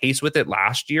already on pace with it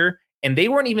last year, and they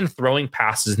weren't even throwing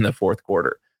passes in the fourth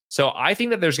quarter. So I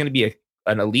think that there's going to be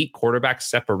an elite quarterback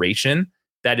separation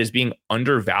that is being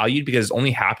undervalued because it's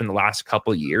only happened the last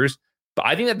couple of years. But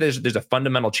I think that there's a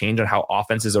fundamental change on how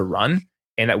offenses are run,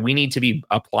 and that we need to be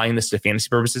applying this to fantasy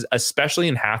purposes, especially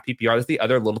in half PPR. That's the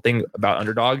other little thing about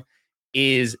Underdog,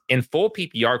 is in full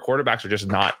PPR, quarterbacks are just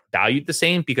not valued the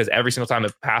same, because every single time a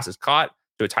pass is caught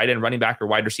to a tight end, running back, or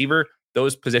wide receiver,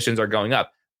 those positions are going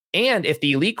up. And if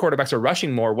the elite quarterbacks are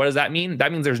rushing more, what does that mean?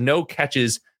 That means there's no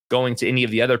catches going to any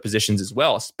of the other positions as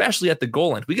well, especially at the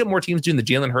goal line. If we get more teams doing the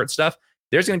Jalen Hurts stuff,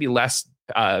 there's going to be less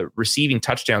receiving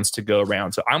touchdowns to go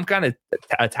around. So I'm kind of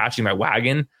attaching my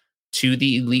wagon to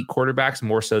the elite quarterbacks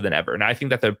more so than ever. And I think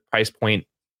that the price point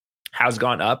has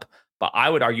gone up, but I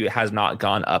would argue it has not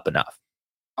gone up enough.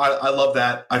 I love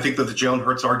that. I think that the Jalen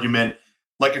Hurts argument,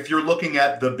 like if you're looking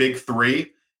at the big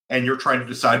three and you're trying to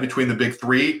decide between the big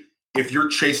three, if you're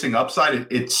chasing upside,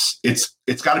 it's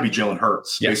got to be Jalen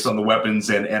Hurts, yes, based on the weapons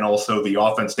and also the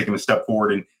offense taking a step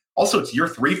forward. And also it's year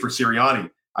 3 for Sirianni.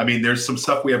 I mean, there's some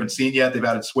stuff we haven't seen yet. They've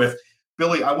added Swift.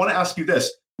 Billy, I want to ask you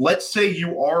this. Let's say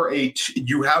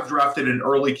you have drafted an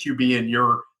early QB and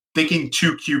you're thinking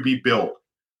 2 QB build.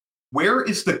 Where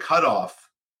is the cutoff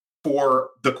for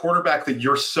the quarterback that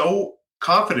you're so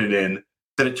confident in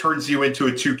that it turns you into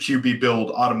a 2 QB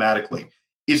build automatically?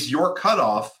 Is your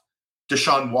cutoff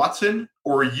Deshaun Watson,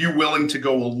 or are you willing to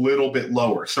go a little bit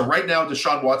lower? So right now,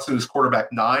 Deshaun Watson is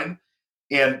quarterback 9,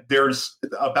 and there's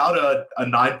about a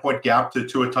 9-point gap to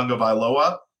Tua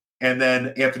Tagovailoa. And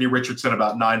then Anthony Richardson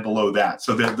about 9 below that.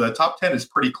 So the top 10 is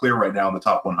pretty clear right now in the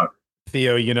top 100.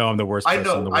 Theo, you know I'm the worst person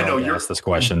in the world to ask this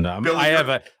question.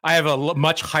 I have a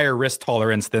much higher risk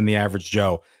tolerance than the average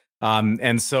Joe.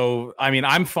 And so, I mean,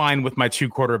 I'm fine with my 2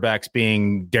 quarterbacks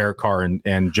being Derek Carr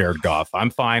and Jared Goff.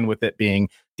 I'm fine with it being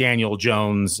Daniel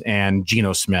Jones and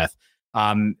Geno Smith.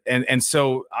 And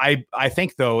so I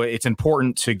think, though, it's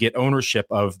important to get ownership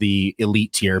of the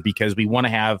elite tier, because we want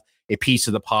to have a piece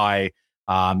of the pie.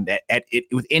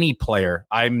 With any player,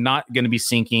 I'm not going to be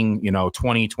sinking,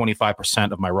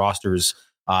 20-25% of my rosters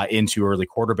into early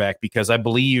quarterback, because I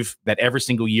believe that every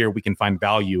single year we can find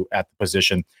value at the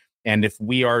position. And if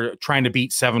we are trying to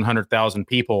beat 700,000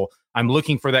 people, I'm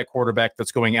looking for that quarterback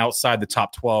that's going outside the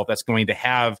top 12, that's going to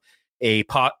have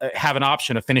an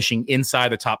option of finishing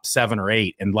inside the top 7 or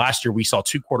 8. And last year we saw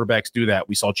 2 quarterbacks do that.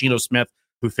 We saw Geno Smith,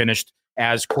 who finished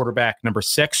as quarterback number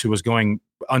 6, who was going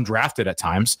undrafted at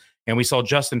times. And we saw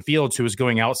Justin Fields, who was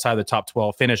going outside the top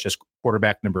 12, finish as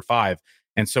quarterback number 5.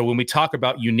 And so when we talk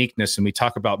about uniqueness and we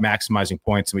talk about maximizing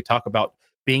points and we talk about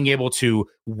being able to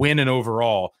win an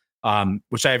overall,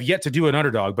 which I have yet to do an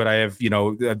Underdog, but I have,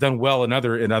 I've done well in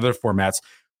other formats,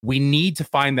 we need to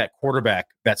find that quarterback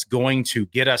that's going to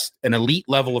get us an elite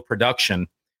level of production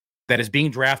that is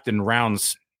being drafted in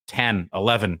rounds 10,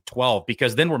 11, 12,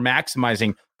 because then we're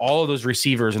maximizing all of those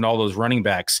receivers and all those running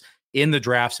backs in the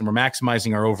drafts, and we're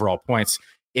maximizing our overall points.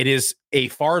 it is a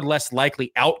far less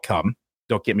likely outcome.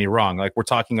 Don't get me wrong. Like, we're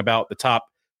talking about the top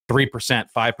 3%,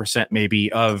 5%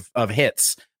 maybe of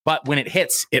hits. But when it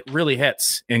hits, it really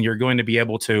hits, and you're going to be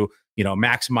able to,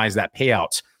 maximize that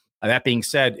payout. That being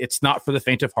said, it's not for the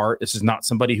faint of heart. This is not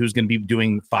somebody who's going to be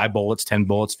doing 5 bullets, 10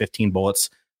 bullets, 15 bullets.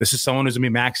 This is someone who's going to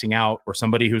be maxing out, or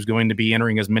somebody who's going to be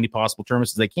entering as many possible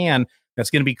tournaments as they can. That's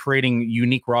going to be creating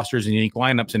unique rosters and unique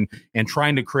lineups, and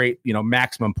trying to create,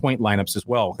 maximum point lineups as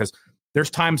well. Because there's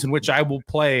times in which I will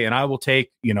play and I will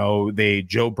take, the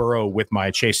Joe Burrow with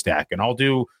my chase stack, and I'll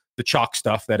do the chalk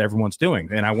stuff that everyone's doing.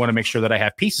 And I want to make sure that I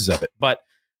have pieces of it. But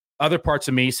other parts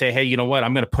of me say, hey, you know what?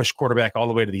 I'm going to push quarterback all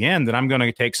the way to the end, and I'm going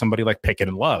to take somebody like Pickett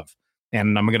and Love.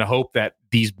 And I'm going to hope that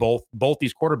both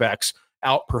these quarterbacks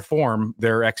outperform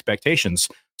their expectations.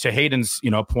 To Hayden's,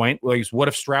 point, like, what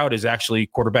if Stroud is actually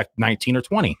quarterback 19 or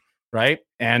 20, right?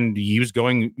 And he was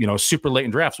going, super late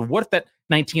in drafts. Well, what if that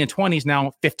 19 and 20 is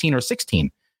now 15 or 16?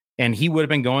 And he would have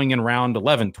been going in round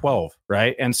 11, 12,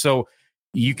 right? And so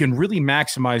you can really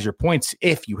maximize your points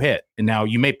if you hit. And now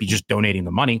you may be just donating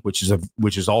the money, which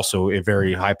is also a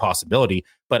very high possibility.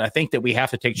 But I think that we have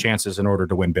to take chances in order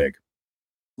to win big.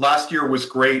 Last year was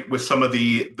great with some of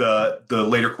the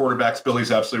later quarterbacks.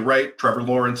 Billy's absolutely right. Trevor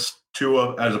Lawrence,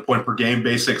 Tua as a point per game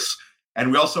basics.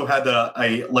 And we also had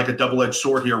a double-edged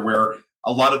sword here where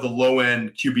a lot of the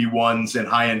low-end QB1s and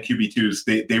high-end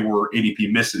QB2s, they were ADP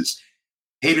misses.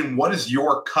 Hayden, what is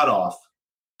your cutoff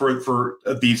for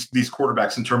these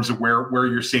quarterbacks in terms of where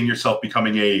you're seeing yourself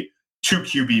becoming a 2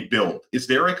 QB build? Is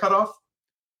there a cutoff?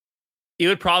 It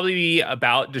would probably be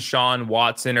about Deshaun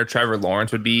Watson or Trevor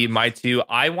Lawrence would be my 2.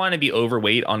 I want to be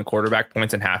overweight on quarterback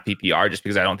points and half PPR just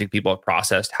because I don't think people have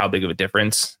processed how big of a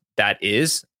difference that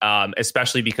is,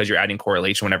 especially because you're adding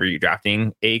correlation whenever you're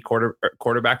drafting a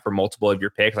quarterback for multiple of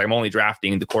your picks. Like, I'm only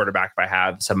drafting the quarterback if I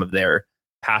have some of their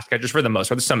pass catchers for the most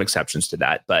part. There's some exceptions to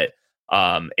that, but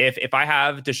if I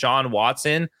have Deshaun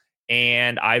Watson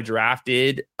and I've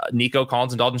drafted Nico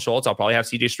Collins and Dalton Schultz, I'll probably have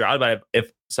CJ Stroud. But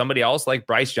if somebody else like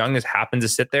Bryce Young has happened to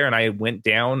sit there and I went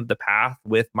down the path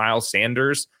with Miles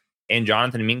Sanders and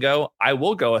Jonathan Mingo, I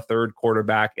will go a third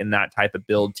quarterback in that type of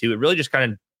build too. It really just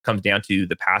kind of comes down to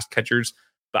the pass catchers.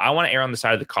 But I want to err on the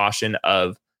side of the caution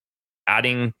of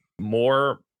adding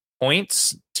more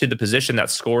points to the position that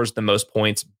scores the most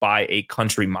points by a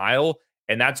country mile.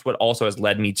 And that's what also has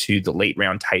led me to the late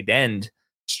round tight end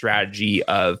strategy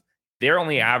of they're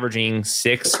only averaging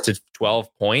 6 to 12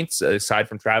 points aside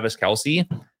from Travis Kelce.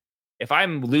 If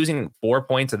I'm losing 4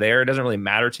 points there, it doesn't really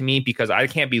matter to me because I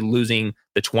can't be losing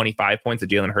the 25 points that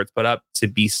Jalen Hurts put up to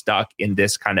be stuck in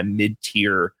this kind of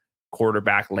mid-tier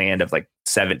quarterback land of like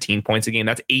 17 points a game.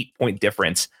 That's 8-point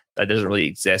difference that doesn't really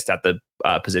exist at the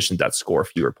positions that score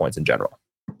fewer points in general.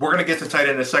 We're going to get to tight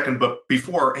end in a second, but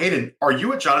before, Hayden, are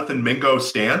you a Jonathan Mingo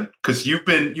stan? Because you've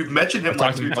mentioned him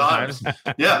like 2 times.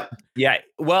 Yeah.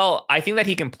 Well, I think that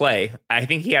he can play. I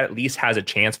think he at least has a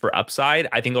chance for upside.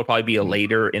 I think he'll probably be a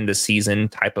later in the season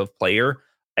type of player.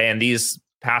 And these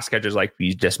pass catchers, like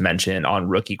we just mentioned, on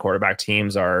rookie quarterback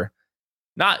teams are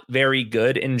not very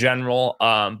good in general.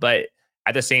 But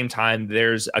at the same time,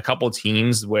 there's a couple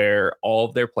teams where all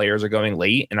of their players are going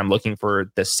late, and I'm looking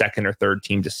for the second or third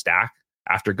team to stack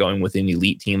after going with an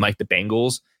elite team like the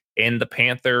Bengals. And the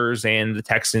Panthers and the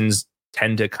Texans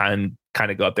tend to kind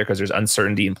of go up there because there's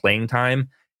uncertainty in playing time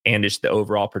and just the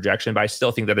overall projection. But I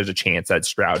still think that there's a chance that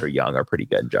Stroud or Young are pretty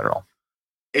good in general.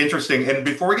 Interesting. And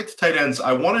before we get to tight ends,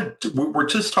 we're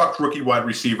just talking rookie wide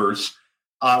receivers.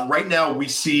 Right now, we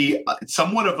see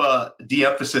somewhat of a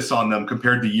de-emphasis on them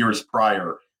compared to years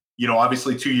prior.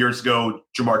 Obviously 2 years ago,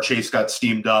 Jamar Chase got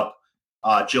steamed up.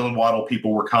 Jalen Waddle,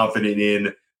 people were confident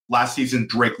in. Last season,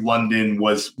 Drake London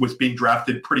was being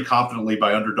drafted pretty confidently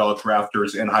by underdog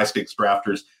drafters and high-stakes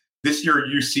drafters. This year,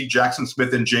 you see Jackson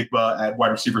Smith and Jigba at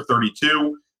wide receiver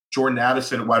 32, Jordan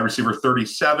Addison at wide receiver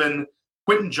 37.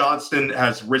 Quentin Johnston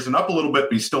has risen up a little bit,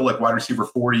 but he's still like wide receiver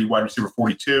 40, wide receiver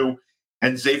 42.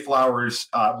 And Zay Flowers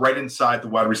right inside the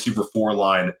wide receiver 4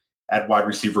 line at wide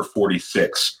receiver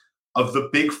 46. Of the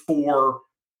big 4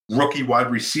 rookie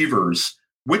wide receivers,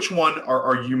 which one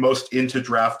are you most into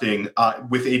drafting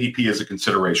with ADP as a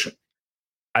consideration?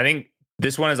 I think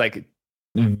this one is like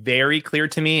very clear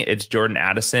to me. It's Jordan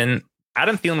Addison.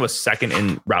 Adam Thielen was second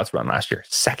in routes run last year.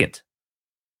 Second.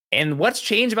 And what's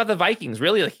changed about the Vikings?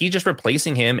 Really, like, he's just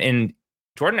replacing him. And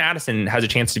Jordan Addison has a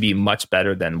chance to be much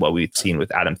better than what we've seen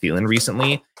with Adam Thielen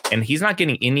recently. And he's not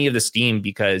getting any of the steam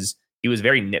because he was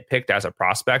very nitpicked as a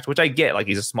prospect, which I get. Like,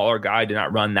 he's a smaller guy, did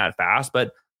not run that fast.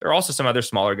 But there are also some other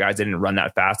smaller guys that didn't run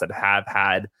that fast that have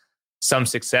had some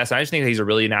success. And I just think that he's a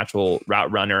really natural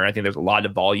route runner. I think there's a lot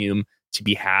of volume to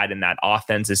be had in that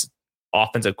offense. Is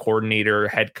offensive coordinator,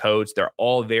 head coach. They're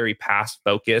all very pass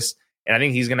focused. And I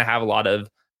think he's going to have a lot of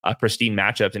pristine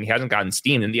matchups, and he hasn't gotten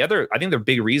steamed. And I think the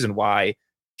big reason why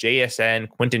JSN,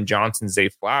 Quentin Johnson, Zay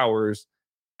Flowers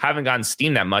haven't gotten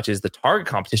steamed that much is the target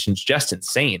competition is just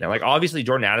insane. And like, obviously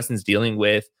Jordan Addison's dealing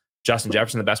with Justin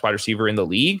Jefferson, the best wide receiver in the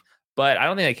league, but I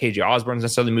don't think that KJ Osborne's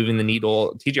necessarily moving the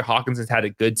needle. TJ Hawkinson's had a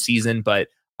good season, but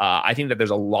I think that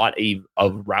there's a lot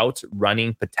of route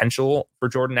running potential for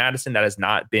Jordan Addison that has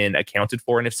not been accounted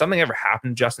for. And if something ever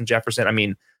happened to Justin Jefferson, I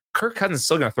mean, Kirk Cousins is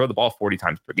still going to throw the ball 40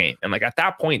 times per game. And like at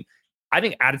that point, I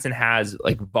think Addison has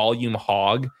like volume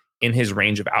hog in his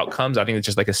range of outcomes. I think it's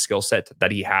just like a skill set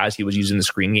that he has. He was using the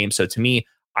screen game. So to me,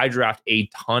 I draft a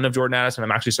ton of Jordan Addison.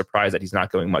 I'm actually surprised that he's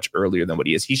not going much earlier than what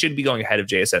he is. He should be going ahead of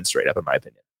JSN straight up, in my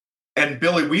opinion. And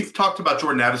Billy, we've talked about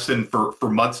Jordan Addison for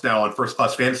months now on First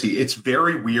Class Fantasy. It's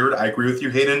very weird. I agree with you,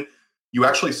 Hayden. You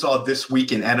actually saw this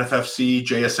week in NFFC,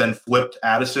 JSN flipped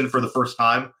Addison for the first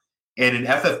time. And in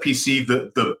FFPC,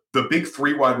 the big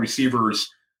three wide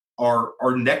receivers are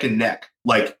neck and neck.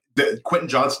 Like Quentin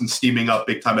Johnson steaming up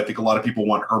big time. I think a lot of people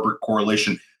want Herbert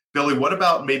correlation. Billy, what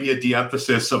about maybe a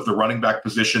de-emphasis of the running back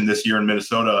position this year in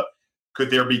Minnesota?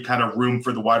 Could there be kind of room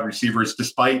for the wide receivers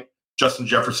despite Justin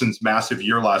Jefferson's massive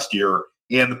year last year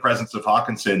and the presence of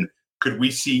Hawkinson? Could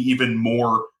we see even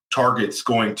more targets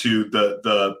going to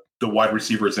the wide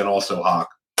receivers and also Hawk?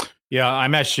 Yeah,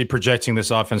 I'm actually projecting this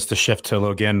offense to shift to,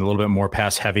 again, a little bit more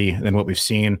pass heavy than what we've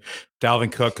seen. Dalvin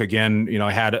Cook, again,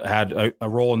 had a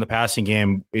role in the passing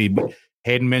game.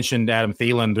 Hayden mentioned Adam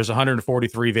Thielen. There's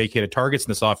 143 vacated targets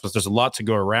in this offense. There's a lot to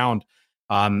go around.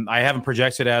 I haven't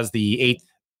projected as the 8th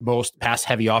most pass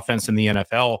heavy offense in the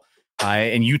NFL.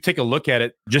 And you take a look at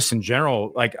it just in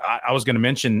general. Like I was going to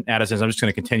mention Addison. I'm just going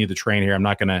to continue the train here. I'm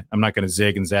not going to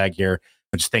zig and zag here.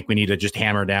 I just think we need to just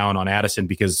hammer down on Addison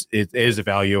because it is a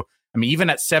value. I mean, even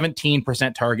at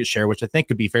 17% target share, which I think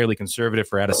could be fairly conservative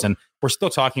for Addison, we're still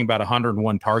talking about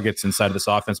 101 targets inside of this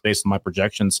offense based on my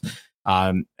projections.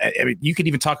 I mean, you could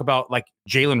even talk about like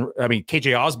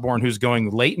KJ Osborne, who's going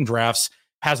late in drafts,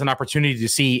 has an opportunity to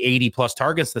see 80 plus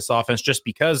targets this offense just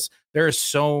because there are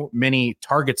so many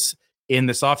targets in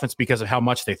this offense because of how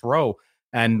much they throw.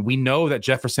 And we know that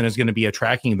Jefferson is going to be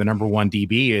tracking the number one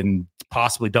DB and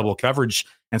possibly double coverage.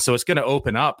 And so it's going to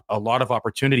open up a lot of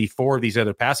opportunity for these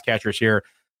other pass catchers here.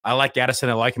 I like Addison.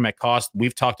 I like him at cost.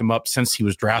 We've talked him up since he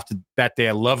was drafted that day.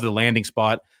 I love the landing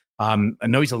spot. I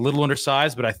know he's a little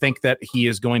undersized, but I think that he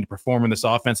is going to perform in this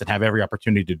offense and have every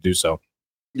opportunity to do so.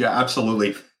 Yeah,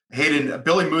 absolutely. Hayden,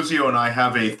 Billy Muzio and I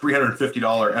have a $350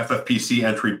 FFPC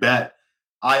entry bet.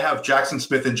 I have Jackson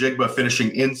Smith and Jigba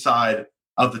finishing inside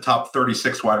of the top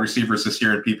 36 wide receivers this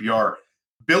year in PPR.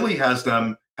 Billy has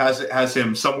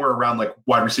him somewhere around like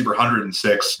wide receiver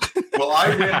 106. Will I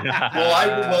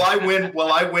win?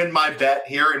 Will I win my bet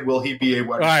here? And will he be a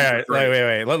wide receiver? All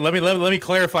right, wait. Let me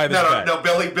clarify this. No,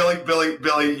 Billy.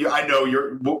 I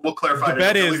know we'll clarify.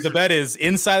 The bet is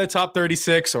inside the top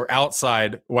 36 or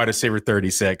outside wide receiver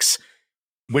 36.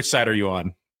 Which side are you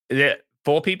on? Yeah.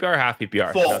 Full PPR, half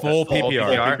PPR? Full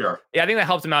PPR. Yeah, I think that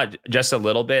helped him out just a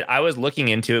little bit. I was looking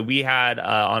into it. We had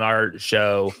on our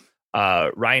show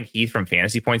Ryan Heath from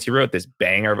Fantasy Points. He wrote this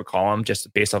banger of a column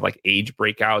just based off like age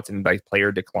breakouts and like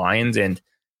player declines. And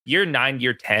year 9,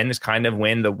 year 10 is kind of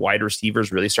when the wide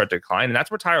receivers really start to decline. And that's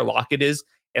where Tyler Lockett is.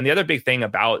 And the other big thing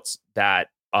about that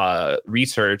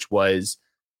research was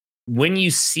when you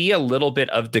see a little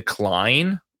bit of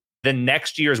decline, the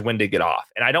next year is when to get off.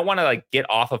 And I don't want to like get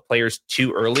off of players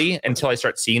too early until I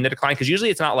start seeing the decline. Cause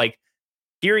usually it's not like,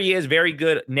 here he is very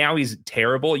good. Now he's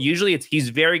terrible. Usually it's, he's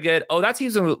very good. Oh, that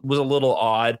season was a little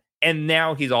odd. And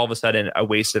now he's all of a sudden a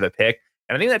waste of a pick.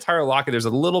 And I think that Tyler Lockett, there's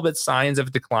a little bit signs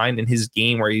of decline in his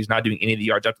game where he's not doing any of the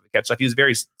yards after the catch stuff. He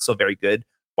was still very good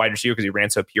wide receiver because he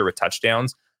ran so pure with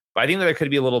touchdowns. But I think that there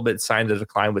could be a little bit signs of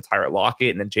decline with Tyler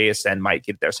Lockett, and then JSN might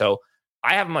get there. So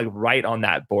I have him like right on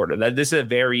that border. This is a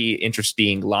very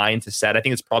interesting line to set. I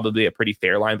think it's probably a pretty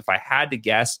fair line. But if I had to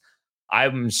guess,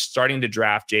 I'm starting to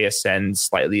draft JSN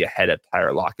slightly ahead of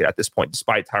Tyler Lockett at this point,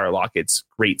 despite Tyler Lockett's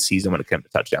great season when it came to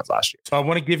touchdowns last year. So I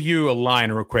want to give you a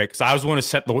line real quick because I was going to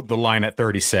set the line at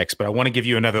 36, but I want to give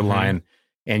you another line,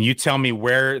 and you tell me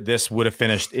where this would have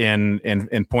finished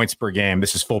in points per game.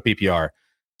 This is full PPR.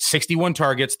 61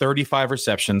 targets, 35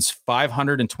 receptions,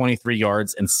 523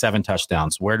 yards, and 7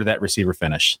 touchdowns. Where did that receiver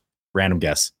finish? Random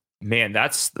guess. Man,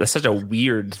 that's such a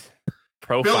weird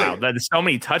profile. There's so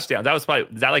many touchdowns. That was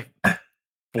probably, is that like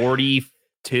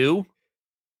 42?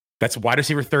 That's wide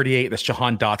receiver 38. That's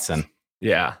Jahan Dotson.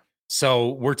 Yeah. So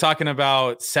we're talking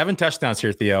about 7 touchdowns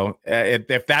here, Theo.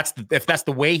 If that's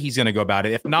the way he's going to go about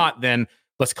it. If not, then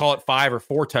let's call it 5 or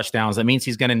 4 touchdowns. That means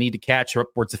he's going to need to catch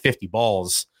upwards of 50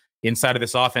 balls inside of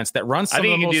this offense that runs. I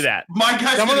think you can do that. My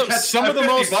guy's going to catch some of the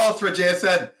most balls for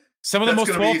JSN. Some of the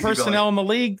most 12 personnel in the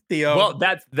league, Theo. Well,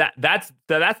 that's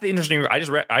the interesting. I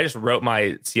just wrote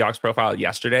my Seahawks profile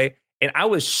yesterday, and I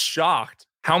was shocked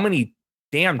how many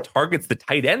damn targets the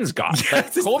tight ends got.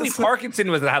 Like, Colby Parkinson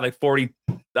had like 40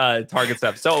 targets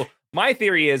up. So my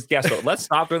theory is, guess what? Let's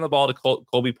stop throwing the ball to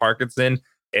Colby Parkinson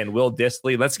and Will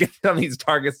Dissly. Let's get some of these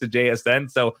targets to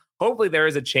JSN. So hopefully there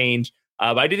is a change.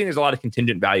 But I do think there's a lot of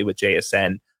contingent value with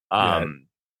JSN.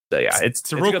 So yeah,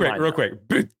 it's real quick.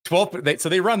 12. So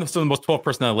they run some of the most 12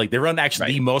 personnel in the league. They run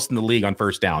actually the most in the league on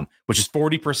first down, which is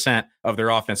 40% of their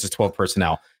offense is 12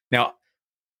 personnel. Now,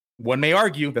 one may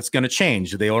argue that's going to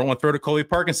change. They don't want to throw to Colby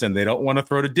Parkinson. They don't want to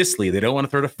throw to Dissly. They don't want to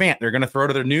throw to Fant. They're going to throw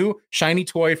to their new shiny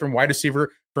toy from wide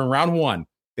receiver from round 1.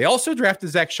 They also drafted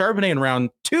Zach Charbonnet in round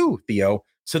 2, Theo.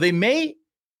 So they may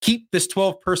keep this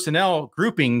 12 personnel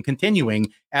grouping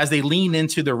continuing as they lean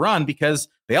into the run, because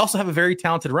they also have a very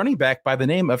talented running back by the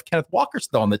name of Kenneth Walker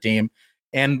still on the team.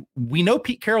 And we know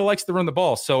Pete Carroll likes to run the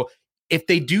ball. So if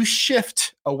they do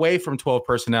shift away from 12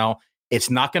 personnel, it's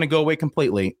not going to go away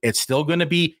completely. It's still going to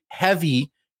be heavier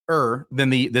than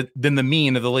the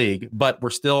mean of the league, but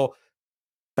we're still,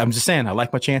 I'm just saying, I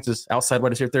like my chances outside wide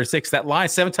receiver 36. That line,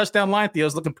 7 touchdown line,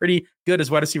 Theo's looking pretty good as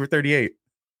wide receiver 38.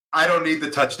 I don't need the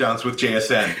touchdowns with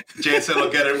JSN. JSN will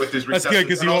get it with his receptions. That's good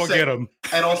because you won't get them.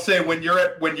 And I'll say, when you're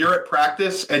at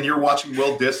practice and you're watching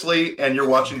Will Dissly and you're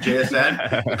watching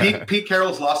JSN, Pete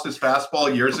Carroll's lost his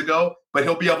fastball years ago, but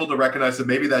he'll be able to recognize that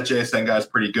maybe that JSN guy is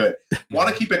pretty good. Want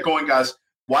to keep it going, guys.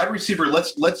 Wide receiver.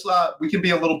 Let's we can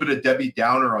be a little bit of Debbie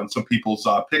Downer on some people's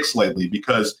picks lately,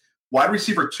 because wide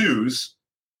receiver 2s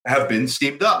have been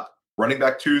steamed up. Running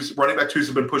back twos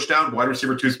have been pushed down. Wide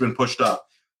receiver 2s have been pushed up.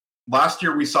 Last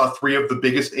year, we saw 3 of the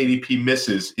biggest ADP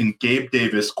misses in Gabe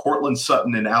Davis, Cortland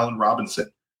Sutton, and Allen Robinson,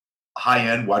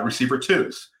 high-end wide receiver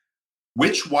 2s.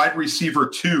 Which wide receiver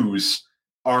 2s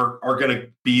are going to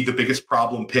be the biggest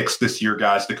problem picks this year,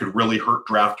 guys, that could really hurt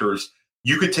drafters?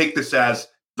 You could take this as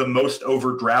the most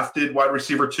overdrafted wide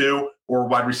receiver 2, or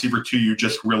wide receiver 2 you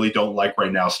just really don't like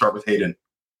right now. Start with Hayden.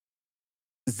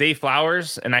 Zay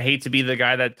Flowers, and I hate to be the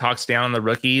guy that talks down on the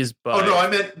rookies, but I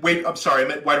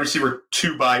meant wide receiver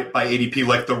 2 by ADP,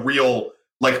 like the real,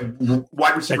 like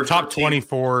wide receiver, like top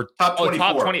 24, top 24,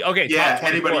 top 20. Okay, yeah, top 24.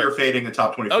 Anybody you're fading in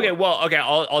top 24. Okay, well, okay,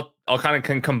 I'll kind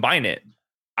of combine it.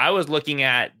 I was looking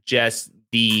at just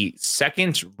the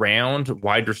second round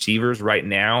wide receivers right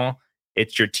now.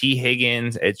 It's your T.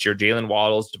 Higgins, it's your Jalen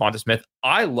Waddles, Devonta Smith.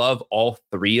 I love all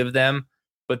 3 of them,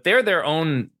 but they're their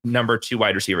own number 2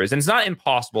 wide receivers. And it's not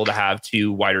impossible to have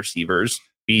 2 wide receivers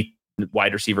be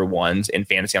wide receiver 1s in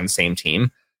fantasy on the same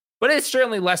team, but it's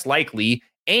certainly less likely.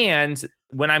 And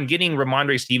when I'm getting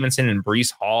Ramondre Stevenson and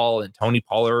Breece Hall and Tony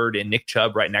Pollard and Nick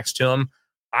Chubb right next to him,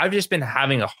 I've just been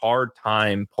having a hard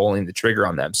time pulling the trigger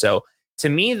on them. So to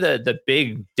me, the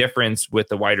big difference with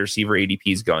the wide receiver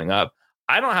ADPs going up,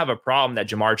 I don't have a problem that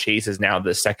Jamar Chase is now the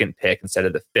 2nd pick instead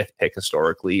of the 5th pick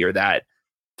historically, or that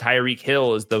Tyreek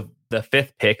Hill is the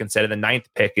 5th pick instead of the 9th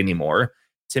pick anymore.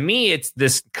 To me, it's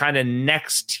this kind of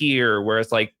next tier where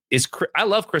it's like, I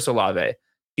love Chris Olave.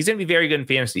 He's going to be very good in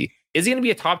fantasy. Is he going to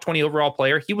be a top 20 overall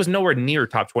player? He was nowhere near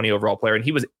top 20 overall player, and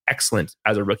he was excellent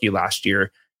as a rookie last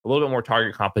year. A little bit more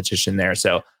target competition there.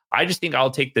 So I just think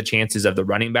I'll take the chances of the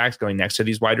running backs going next to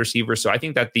these wide receivers. So I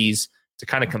think that these, to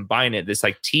kind of combine it, this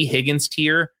like T. Higgins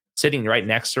tier sitting right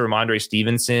next to Ramondre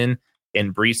Stevenson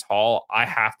and Breece Hall, I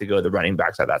have to go the running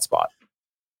backs at that spot.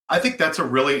 I think that's a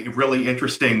really, really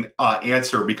interesting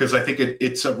answer, because I think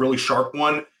it's a really sharp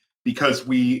one, because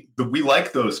we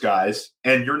like those guys,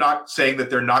 and you're not saying that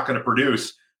they're not going to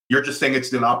produce. You're just saying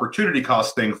it's an opportunity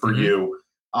cost thing for you,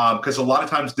 because a lot of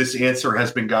times this answer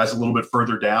has been guys a little bit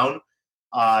further down.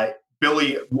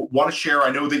 Billy, want to share?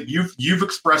 I know that you've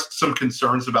expressed some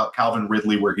concerns about Calvin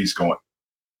Ridley, where he's going.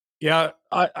 Yeah,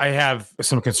 I have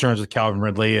some concerns with Calvin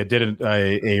Ridley. I did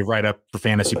a write-up for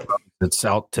Fantasy that's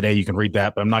out today. You can read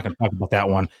that, but I'm not going to talk about that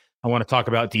one. I want to talk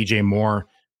about DJ Moore,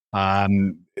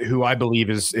 who I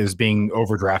believe is being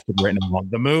overdrafted right now.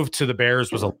 The move to the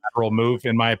Bears was a lateral move,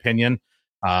 in my opinion.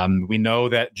 We know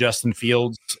that Justin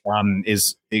Fields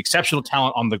is exceptional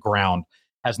talent on the ground,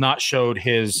 has not showed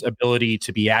his ability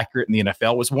to be accurate in the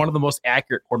NFL, was one of the most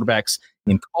accurate quarterbacks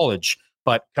in college,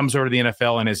 but comes over to the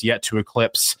NFL and has yet to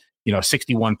eclipse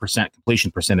 61%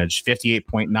 completion percentage,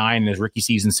 58.9 in his rookie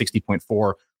season,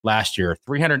 60.4 last year,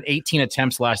 318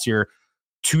 attempts last year,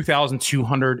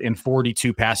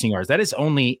 2,242 passing yards. That is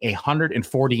only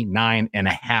 149 and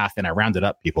a half, and I rounded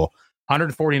up, people,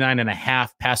 149 and a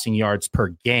half passing yards per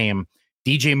game.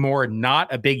 DJ Moore,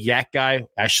 not a big yak guy,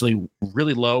 actually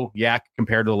really low yak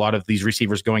compared to a lot of these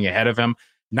receivers going ahead of him.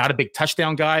 Not a big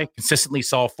touchdown guy, consistently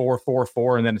saw 4, 4,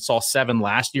 4, and then saw 7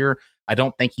 last year. I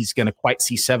don't think he's going to quite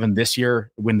see 7 this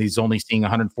year when he's only seeing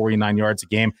 149 yards a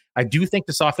game. I do think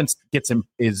this offense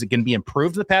is going to be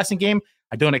improved in the passing game.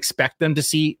 I don't expect them to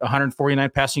see 149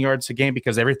 passing yards a game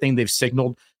because everything they've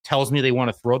signaled tells me they want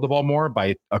to throw the ball more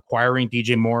by acquiring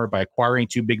DJ Moore, by acquiring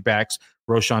 2 big backs,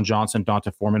 Roschon Johnson,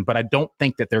 Donta Foreman. But I don't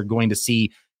think that they're going to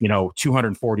see,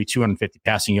 240, 250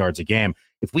 passing yards a game.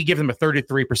 If we give them a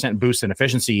 33% boost in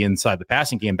efficiency inside the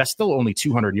passing game, that's still only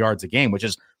 200 yards a game, which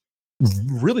is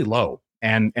really low.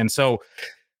 And so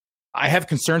I have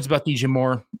concerns about DJ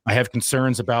Moore. I have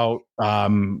concerns about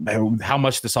how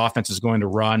much this offense is going to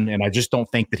run. And I just don't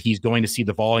think that he's going to see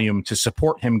the volume to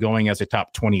support him going as a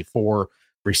top 24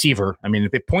 receiver. I mean,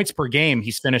 if it points per game,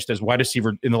 he's finished as wide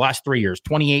receiver in the last 3 years,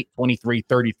 28, 23,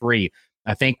 33.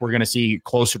 I think we're going to see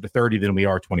closer to 30 than we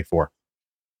are 24.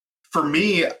 For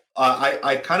me,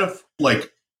 I kind of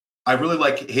I really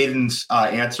like Hayden's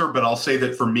answer, but I'll say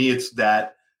that for me, it's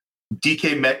that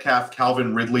DK Metcalf,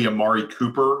 Calvin Ridley, Amari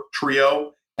Cooper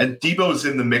trio, and Debo's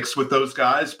in the mix with those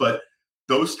guys, but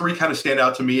those 3 kind of stand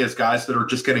out to me as guys that are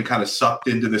just getting kind of sucked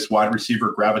into this wide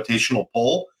receiver gravitational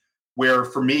pull, where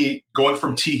for me, going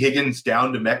from T. Higgins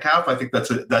down to Metcalf, I think that's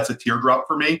a teardrop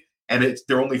for me, and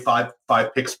they're only five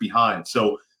picks behind.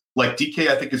 So DK,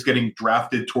 I think, is getting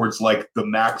drafted towards the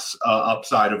max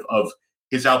upside of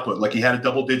his output. He had a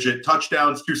double-digit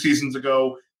touchdowns 2 seasons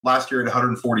ago. Last year at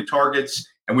 140 targets,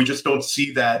 and we just don't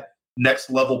see that next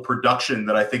level production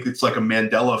that I think it's like a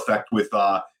Mandela effect with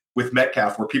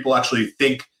Metcalf, where people actually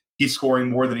think he's scoring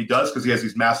more than he does because he has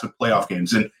these massive playoff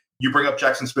games. And you bring up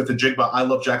Jackson Smith-Njigba. I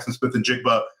love Jackson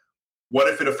Smith-Njigba. What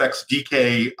if it affects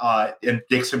DK and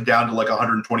takes him down to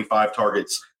 125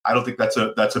 targets? I don't think that's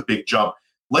a big jump.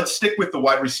 Let's stick with the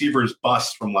wide receivers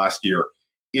bust from last year.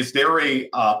 Is there a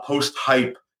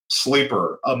post-hype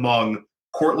sleeper among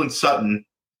Courtland Sutton,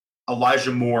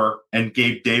 Elijah Moore, and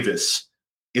Gabe Davis?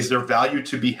 Is there value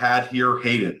to be had here,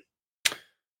 Hayden?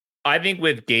 I think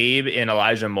with Gabe and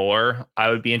Elijah Moore, I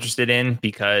would be interested in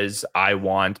because I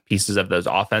want pieces of those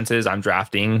offenses. I'm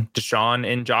drafting Deshaun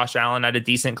and Josh Allen at a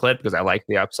decent clip because I like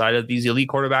the upside of these elite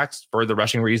quarterbacks for the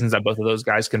rushing reasons that both of those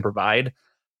guys can provide.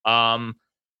 Elijah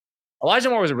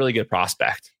Moore was a really good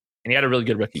prospect, and he had a really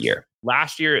good rookie year.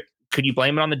 Last year, could you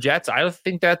blame it on the Jets? I don't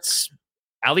think that's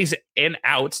at least in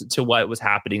out to what was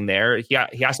happening there. He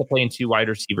has to play in 2 wide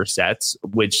receiver sets,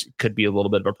 which could be a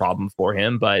little bit of a problem for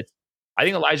him. But I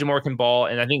think Elijah Moore can ball.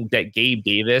 And I think that Gabe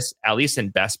Davis, at least in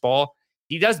best ball,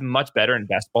 he does much better in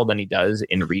best ball than he does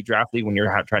in redraft league when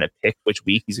you're trying to pick which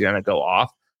week he's going to go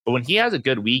off. But when he has a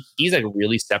good week, he's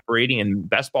really separating, and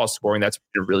best ball scoring, that's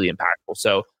really impactful.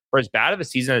 So for as bad of a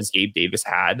season as Gabe Davis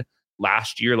had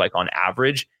last year, on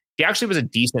average, he actually was a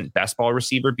decent best ball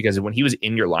receiver because when he was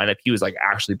in your lineup, he was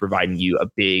actually providing you a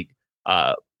big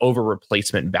over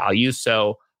replacement value.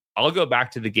 So I'll go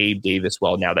back to the Gabe Davis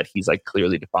now that he's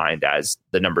clearly defined as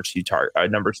the number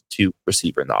 2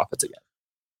 receiver in the offense again.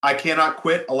 I cannot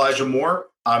quit Elijah Moore.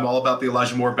 I'm all about the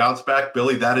Elijah Moore bounce back.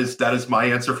 Billy, that is my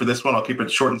answer for this one. I'll keep it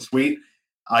short and sweet.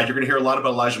 You're going to hear a lot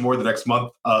about Elijah Moore the next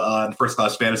month on First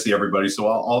Class Fantasy, everybody. So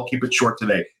I'll keep it short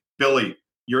today. Billy,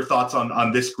 your thoughts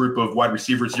on this group of wide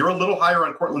receivers? You're a little higher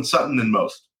on Courtland Sutton than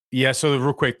most. Yeah, so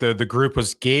real quick, the group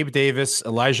was Gabe Davis,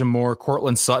 Elijah Moore,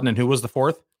 Courtland Sutton, and who was the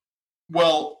 4th?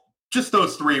 Well, just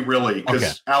those 3 really,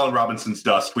 because Allen Robinson's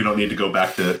dust. We don't need to go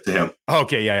back to him.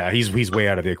 Okay, yeah, he's way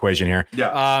out of the equation here.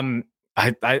 Yeah.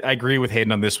 I agree with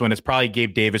Hayden on this one. It's probably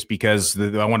Gabe Davis because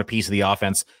I want a piece of the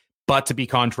offense. But to be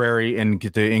contrary and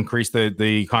to increase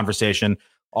the conversation,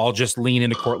 I'll just lean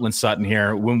into Courtland Sutton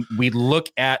here. When we look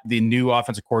at the new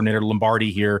offensive coordinator,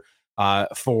 Lombardi here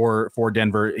for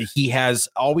Denver, he has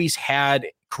always had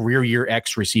career year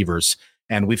X receivers.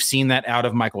 And we've seen that out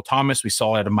of Michael Thomas. We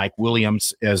saw it out of Mike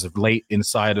Williams as of late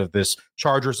inside of this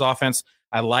Chargers offense.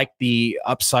 I like the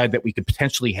upside that we could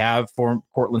potentially have for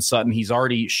Courtland Sutton. He's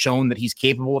already shown that he's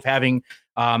capable of having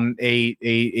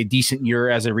a decent year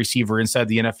as a receiver inside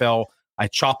the NFL. I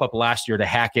chop up last year to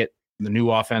Hackett, the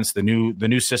new offense, the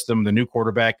new system, the new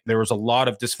quarterback. There was a lot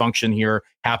of dysfunction here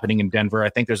happening in Denver. I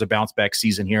think there's a bounce back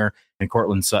season here, and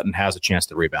Courtland Sutton has a chance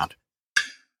to rebound.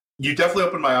 You definitely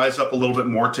opened my eyes up a little bit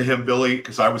more to him, Billy,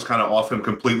 because I was kind of off him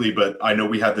completely. But I know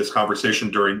we had this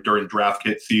conversation during draft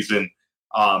kit season,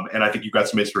 and I think you got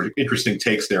some interesting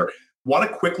takes there. Want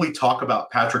to quickly talk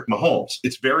about Patrick Mahomes.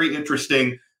 It's very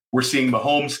interesting. We're seeing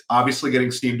Mahomes obviously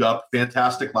getting steamed up,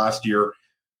 fantastic last year.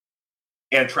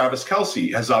 And Travis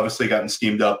Kelce has obviously gotten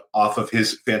steamed up off of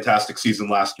his fantastic season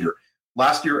last year.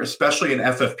 Last year, especially in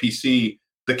FFPC,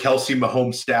 the Kelsey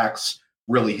Mahomes stacks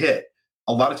really hit.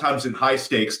 A lot of times in high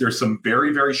stakes, there's some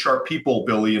very, very sharp people,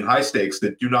 Billy, in high stakes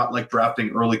that do not like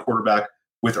drafting early quarterback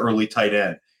with early tight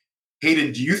end.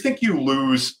 Hayden, do you think you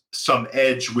lose some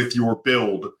edge with your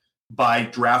build by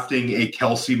drafting a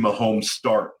Kelsey Mahomes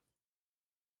start?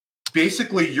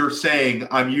 Basically, you're saying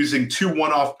I'm using 2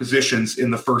 one-off positions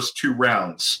in the first 2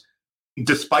 rounds.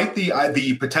 Despite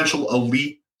the potential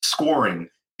elite scoring,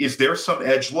 is there some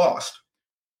edge lost?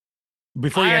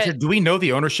 Before you answer, do we know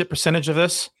the ownership percentage of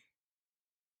this?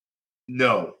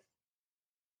 No.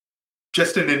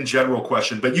 Just an in general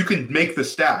question, but you can make the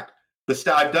stack.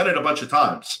 I've done it a bunch of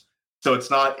times, so it's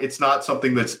not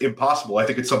something that's impossible. I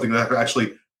think it's something that's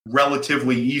actually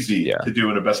relatively easy to do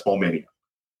in a Best Ball Mania.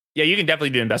 Yeah, you can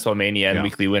definitely do in Best Ball Mania and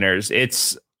weekly winners.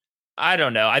 I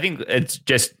don't know. I think it's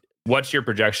just, what's your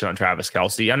projection on Travis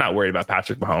Kelce? I'm not worried about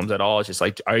Patrick Mahomes at all. It's just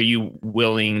like, are you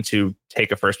willing to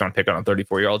take a first round pick on a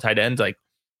 34-year-old tight end? Like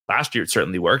last year, it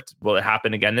certainly worked. Will it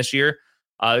happen again this year?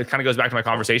 It kind of goes back to my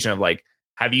conversation of like,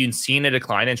 have you seen a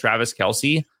decline in Travis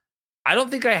Kelce? I don't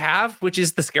think I have, which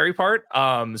is the scary part.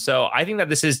 So I think that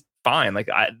this is fine. Like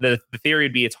the theory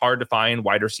would be it's hard to find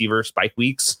wide receiver spike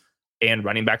weeks and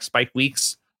running back spike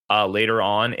weeks later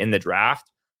on in the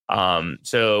draft.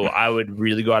 So I would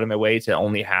really go out of my way to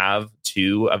only have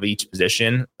 2 of each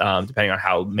position, depending on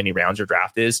how many rounds your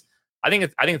draft is. I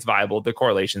think it's viable. The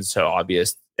correlation is so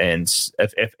obvious. And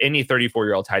if any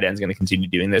 34-year-old tight end is going to continue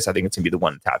doing this, I think it's going to be the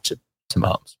one attached to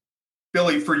Mahomes.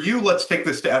 Billy, for you, let's take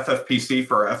this to FFPC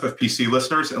for our FFPC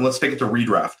listeners, and let's take it to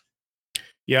redraft.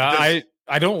 Yeah,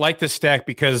 I don't like this stack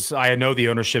because I know the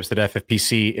ownerships at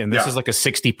FFPC, and this is like a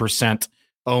 60%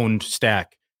 owned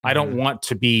stack. I don't want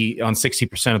to be on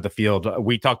 60% of the field.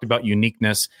 We talked about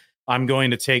uniqueness. I'm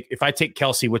going to take, if I take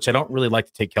Kelce, which I don't really like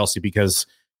to take Kelce because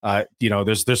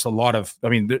there's a lot of,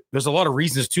 there's a lot of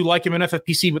reasons to like him in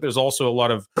FFPC, but there's also a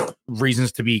lot of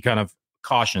reasons to be kind of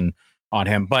caution on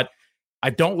him. But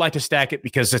I don't like to stack it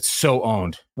because it's so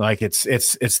owned. Like it's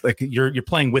like you're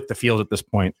playing with the field at this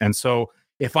point. And so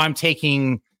if I'm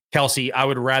taking Kelce, I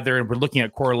would rather, and we're looking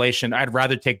at correlation, I'd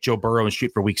rather take Joe Burrow and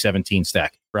shoot for week 17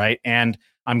 stack, right? And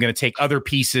I'm going to take other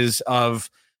pieces of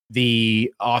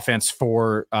the offense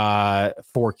for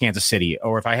Kansas City.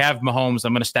 Or if I have Mahomes,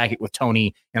 I'm going to stack it with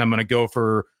Tony, and I'm going to go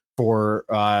for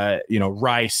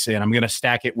Rice, and I'm going to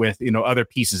stack it with other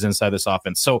pieces inside this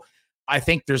offense. So I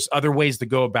think there's other ways to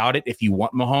go about it if you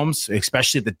want Mahomes,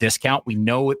 especially the discount. We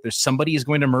know there's somebody is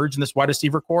going to emerge in this wide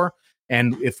receiver core,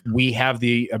 and if we have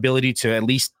the ability to at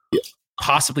least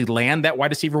possibly land that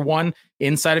wide receiver 1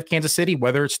 inside of Kansas City,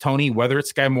 whether it's Tony, whether it's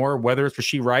Sky Moore, whether it's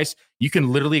Rashee Rice, you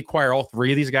can literally acquire all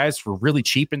 3 of these guys for really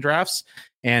cheap in drafts.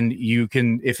 And you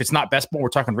can, if it's not best ball, we're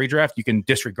talking redraft, you can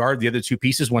disregard the other 2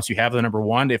 pieces once you have the number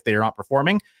 1. If they're not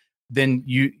performing, then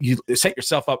you set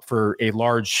yourself up for a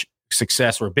large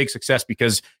success or a big success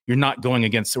because you're not going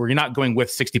with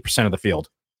 60% of the field.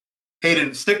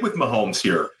 Hayden, stick with Mahomes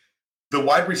here. The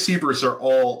wide receivers are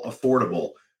all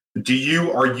affordable.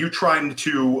 Are you trying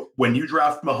to, when you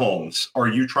draft Mahomes, are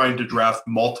you trying to draft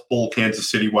multiple Kansas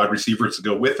City wide receivers to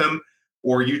go with him?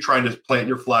 Or are you trying to plant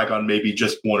your flag on maybe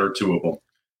just 1 or 2 of them?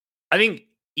 I think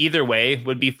either way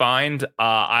would be fine.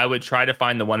 I would try to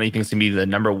find the one that you think is going to be the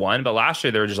number 1. But last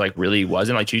year, there just really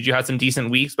wasn't. Like Juju had some decent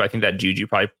weeks, but I think that Juju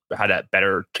probably had a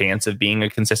better chance of being a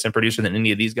consistent producer than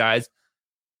any of these guys.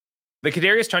 The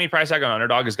Kadarius Toney price tag on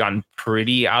Underdog has gotten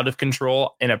pretty out of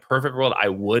control. In a perfect world, I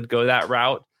would go that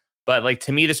route. But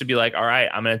to me, this would be all right,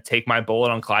 I'm going to take my bullet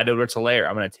on Clyde Edwards-Helaire.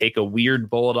 I'm going to take a weird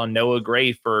bullet on Noah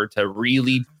Gray to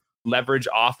really leverage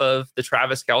off of the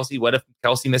Travis Kelce. What if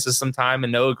Kelce misses some time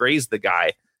and Noah Gray's the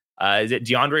guy? Is it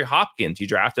DeAndre Hopkins? You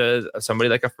draft somebody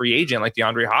like a free agent like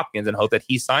DeAndre Hopkins and hope that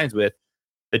he signs with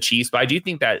the Chiefs. But I do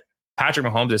think that Patrick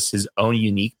Mahomes is his own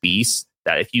unique beast,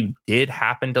 that if you did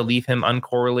happen to leave him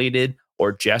uncorrelated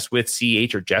or just with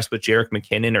CH or just with Jerick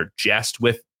McKinnon or just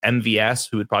with MVS,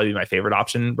 who would probably be my favorite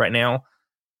option right now,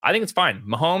 I think it's fine.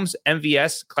 Mahomes,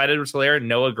 MVS, Clyde Edwards-Helaire,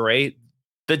 Noah Gray,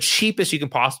 the cheapest you can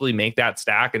possibly make that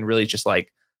stack, and really just all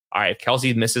right, if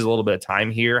Kelce misses a little bit of time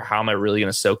here, how am I really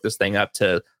going to soak this thing up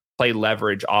to play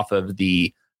leverage off of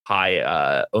the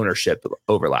high ownership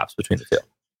overlaps between the 2?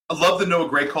 I love the Noah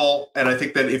Gray call, and I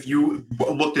think that if you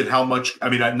looked at how much,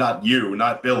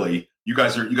 not Billy, you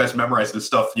guys memorize this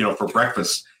stuff, for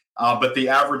breakfast. But the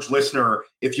average listener,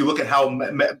 if you look at how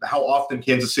often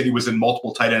Kansas City was in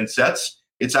multiple tight end sets,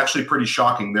 it's actually pretty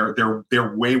shocking.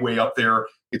 They're way up there.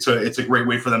 It's a great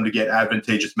way for them to get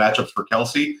advantageous matchups for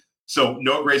Kelce. So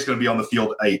Noah Gray's going to be on the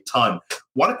field a ton.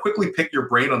 Want to quickly pick your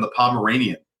brain on the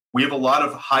Pomeranian. We have a lot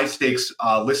of high stakes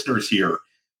listeners here.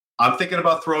 I'm thinking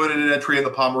about throwing in an entry in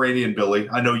the Pomeranian, Billy.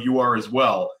 I know you are as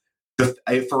well.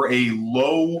 for a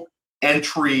low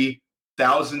entry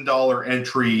 $1,000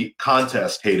 entry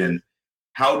contest, Hayden,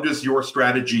 how does your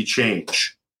strategy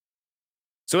change?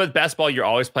 So with best ball, you're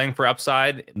always playing for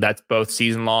upside. That's both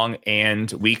season long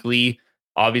and weekly.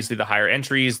 Obviously, the higher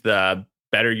entries, the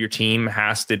better your team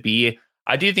has to be.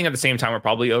 I do think at the same time, we're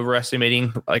probably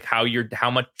overestimating like how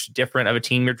much different of a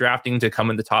team you're drafting to come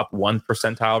in the top 1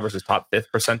 percentile versus top 5th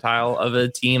percentile of a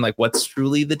team. Like what's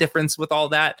truly the difference with all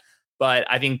that? But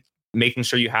I think making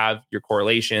sure you have your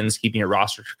correlations, keeping your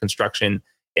roster construction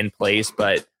in place.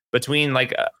 But between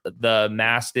like the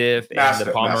Mastiff and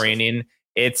the Pomeranian,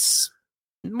 it's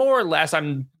more or less,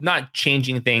 I'm not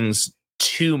changing things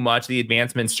too much. The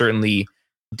advancement's certainly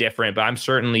different, but I'm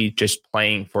certainly just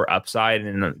playing for upside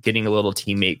and getting a little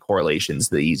teammate correlations,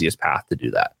 the easiest path to do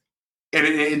that. And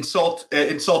it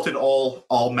insulted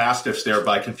all Mastiffs there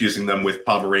by confusing them with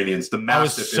Pomeranians. The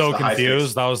Mastiff is so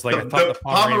confused. I was like, I thought the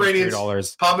Pomeranians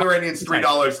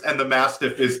 $3 and the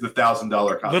Mastiff is the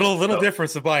 $1,000 contest. Little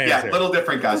difference of buy-ins. Yeah, little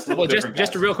different, guys.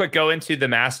 Just to real quick go into the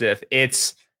Mastiff.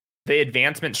 It's the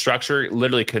advancement structure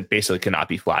literally cannot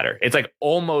be flatter. It's like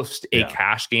almost a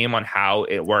cash game on how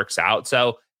it works out.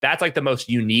 So that's like the most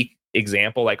unique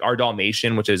example. Like our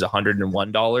Dalmatian, which is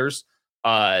 $101.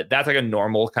 That's like a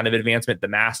normal kind of advancement. The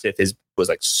Mastiff was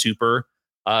like super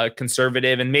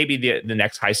conservative, and maybe the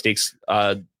next high stakes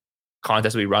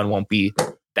contest we run won't be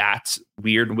that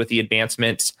weird with the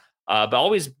advancements. But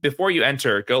always before you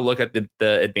enter, go look at the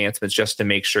advancements just to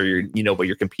make sure you know what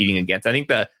you're competing against. I think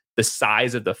the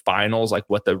size of the finals, like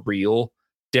what the real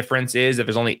difference is. If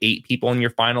there's only 8 people in your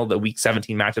final, the week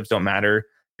 17 matchups don't matter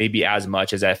maybe as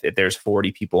much as if there's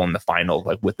 40 people in the final,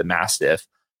 like with the Mastiff.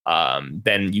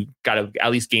 Then you got to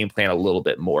at least game plan a little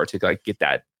bit more to like get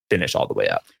that finish all the way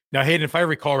up. Now, Hayden, if I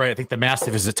recall right, I think the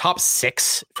Mastiff is the top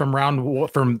 6 from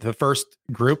the first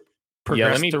group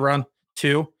progressed to round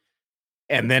 2,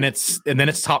 and then it's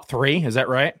top 3. Is that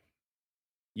right?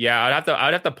 Yeah,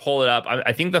 I'd have to pull it up.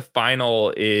 I think the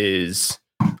final is.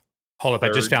 Hold up,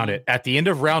 30. I just found it. At the end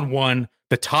of round 1,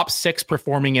 the top 6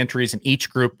 performing entries in each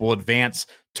group will advance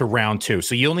to round 2.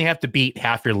 So you only have to beat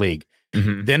half your league.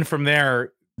 Mm-hmm. Then from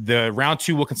there, the round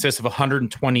 2 will consist of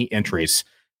 120 entries,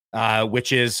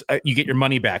 which is you get your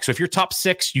money back. So if you're top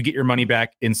 6, you get your money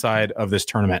back inside of this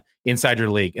tournament, inside your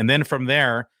league. And then from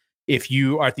there, if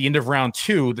you are at the end of round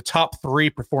 2, the top 3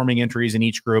 performing entries in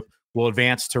each group will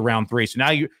advance to round 3. So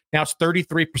now it's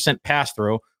 33% pass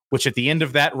through, which at the end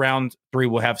of that round 3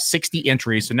 will have 60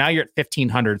 entries. So now you're at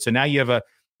 1,500. So now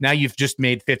you've just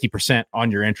made 50%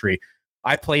 on your entry.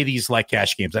 I play these like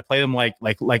cash games. I play them like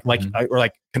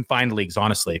confined leagues,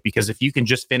 honestly, because if you can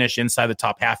just finish inside the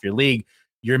top half of your league,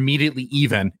 you're immediately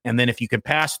even. And then if you can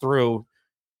pass through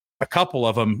a couple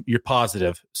of them, you're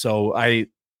positive. So play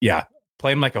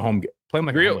them like a home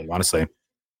league, honestly.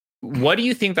 What do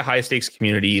you think the high stakes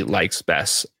community likes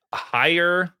best?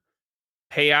 Higher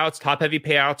payouts, top heavy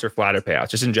payouts, or flatter payouts,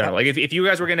 just in general? Like if you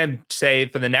guys were going to say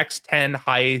for the next 10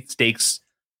 high stakes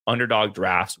underdog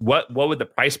drafts, what would the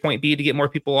price point be to get more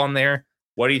people on there?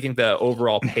 What do you think the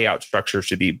overall payout structure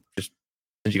should be? Just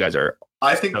since you guys are,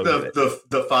 I think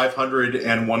the $500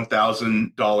 and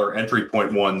 $1,000 entry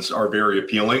point ones are very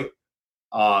appealing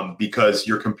because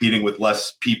you're competing with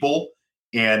less people,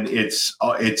 and it's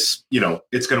going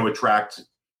to attract.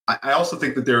 I also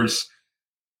think that there's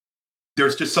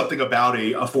just something about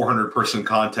a 400 person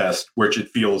contest which it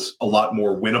feels a lot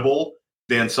more winnable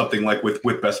than something like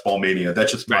with Best Ball Mania.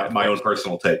 That's just my own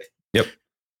personal take. Yep.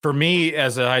 For me,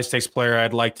 as a high stakes player,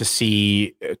 I'd like to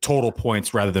see total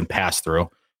points rather than pass through.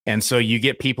 And so you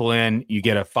get people in, you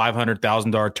get a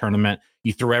 $500,000 tournament,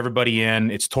 you throw everybody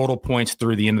in, it's total points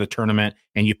through the end of the tournament,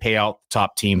 and you pay out the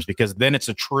top teams, because then it's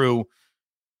a true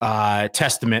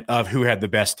testament of who had the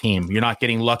best team. You're not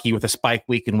getting lucky with a spike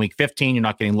week in week 15. You're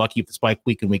not getting lucky with the spike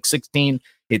week in week 16.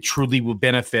 It truly will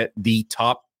benefit the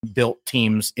top built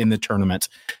teams in the tournament.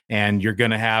 And you're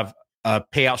going to have a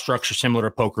payout structure similar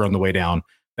to poker on the way down.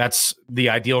 That's the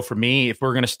ideal for me. If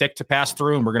we're going to stick to pass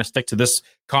through and we're going to stick to this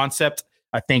concept,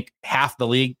 I think half the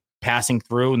league passing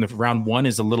through in the round 1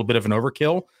 is a little bit of an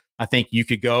overkill. I think you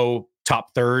could go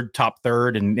top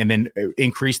third, and then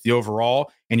increase the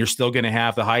overall, and you're still going to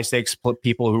have the high stakes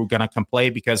people who are going to come play,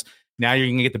 because now you're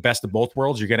going to get the best of both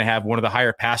worlds. You're going to have one of the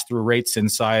higher pass through rates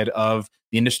inside of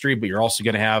the industry, but you're also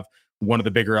going to have one of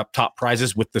the bigger up top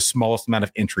prizes with the smallest amount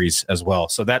of entries as well.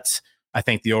 So that's, I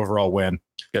think, the overall win.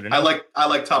 I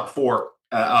like top 4,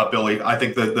 Billy. I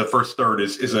think the first third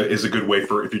is a good way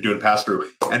for if you're doing pass through.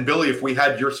 And Billy, if we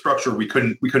had your structure, we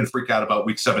couldn't freak out about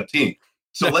week 17.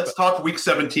 So let's talk week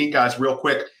 17, guys, real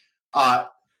quick.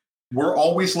 we're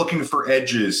always looking for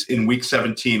edges in week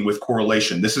 17 with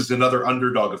correlation. This is another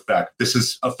underdog effect. This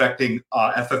is affecting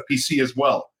FFPC as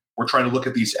well. We're trying to look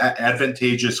at these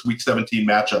advantageous week 17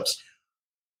 matchups.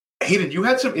 Hayden, you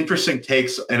had some interesting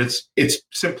takes, and it's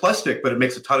simplistic, but it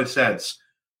makes a ton of sense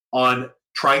on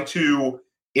trying to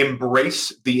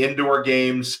embrace the indoor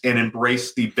games and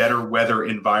embrace the better weather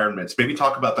environments. Maybe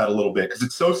talk about that a little bit, because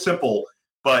it's so simple,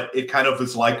 but it kind of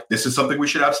is like, this is something we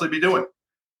should absolutely be doing.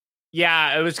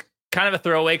 Yeah, it was kind of a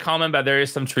throwaway comment, but there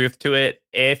is some truth to it.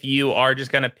 If you are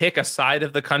just going to pick a side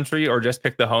of the country or just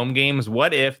pick the home games,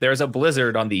 what if there's a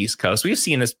blizzard on the East Coast? We've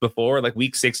seen this before, like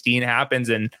week 16 happens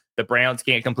and the Browns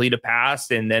can't complete a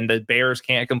pass, and then the Bears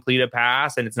can't complete a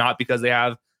pass. And it's not because they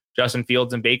have Justin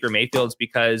Fields and Baker Mayfield, it's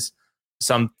because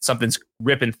something's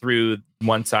ripping through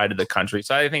one side of the country.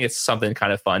 So I think it's something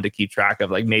kind of fun to keep track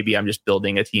of. Like maybe I'm just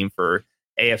building a team for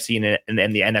AFC and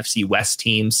then the NFC West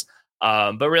teams.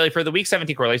 But really for the week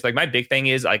 17 correlation, like my big thing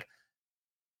is like,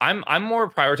 I'm more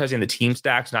prioritizing the team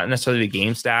stacks, not necessarily the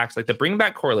game stacks. Like the bring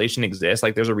back correlation exists.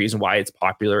 Like there's a reason why it's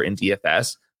popular in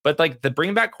DFS, but like the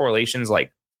bring back correlation is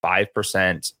like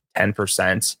 5%,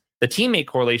 10%. The teammate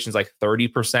correlation is like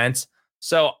 30%.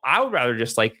 So I would rather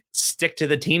just like stick to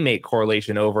the teammate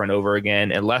correlation over and over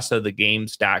again, and less of the game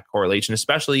stack correlation,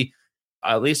 especially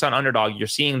at least on Underdog. You're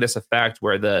seeing this effect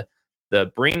where the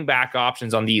bring back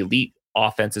options on the elite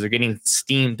offenses are getting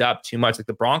steamed up too much. Like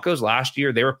the Broncos last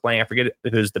year, they were playing, I forget if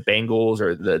it was the Bengals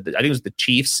or the I think it was the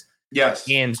Chiefs. Yes.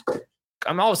 And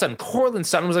all of a sudden, Cortland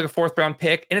Sutton was like a 4th round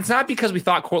pick. And it's not because we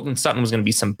thought Cortland Sutton was going to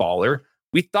be some baller.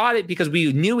 We thought it because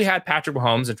we knew we had Patrick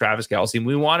Mahomes and Travis Kelce, and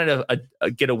we wanted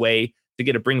a get away to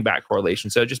get a bring back correlation.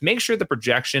 So just make sure the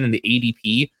projection and the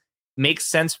ADP makes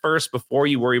sense first before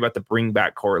you worry about the bring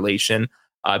back correlation,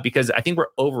 because I think we're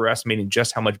overestimating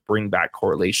just how much bring back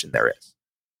correlation there is.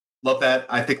 Love that.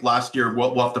 I think last year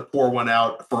we'll have to pour one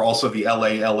out for also the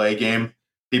LA game.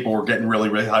 People were getting really,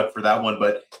 really hyped for that one,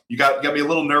 but you got me a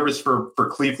little nervous for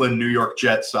Cleveland, New York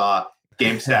Jets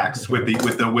game stacks with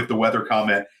the weather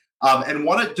comment. And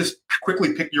want to just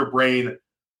quickly pick your brain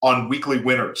on weekly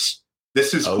winners.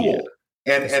 This is cool.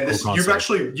 Yeah. And this cool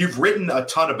you've written a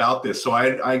ton about this. So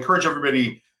I encourage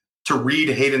everybody to read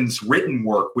Hayden's written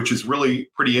work, which is really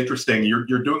pretty interesting.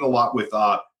 You're doing a lot with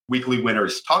weekly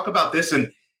winners. Talk about this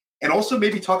and also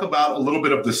maybe talk about a little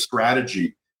bit of the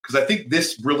strategy, because I think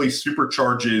this really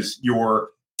supercharges your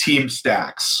team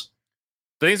stacks.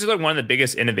 So I think this is like one of the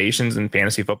biggest innovations in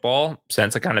fantasy football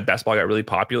since like kind of best ball got really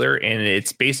popular. And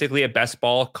it's basically a best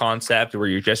ball concept where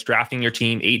you're just drafting your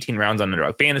team 18 rounds on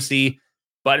Underdog Fantasy.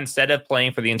 But instead of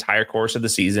playing for the entire course of the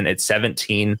season, it's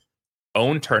 17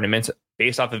 own tournaments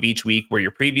based off of each week where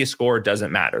your previous score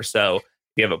doesn't matter. So if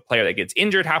you have a player that gets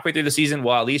injured halfway through the season,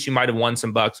 well, at least you might have won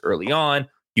some bucks early on.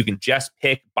 You can just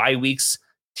pick bye weeks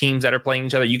teams that are playing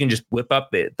each other. You can just whip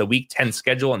up the week 10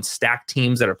 schedule and stack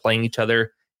teams that are playing each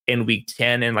other in week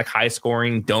 10 in like high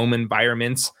scoring dome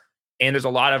environments. And there's a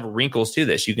lot of wrinkles to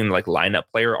this. You can like line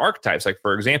up player archetypes. Like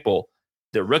for example,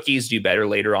 the rookies do better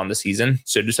later on the season.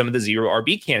 So do some of the 0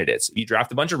 RB candidates. You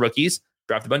draft a bunch of rookies,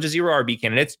 draft a bunch of 0 RB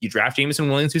candidates. You draft Jameson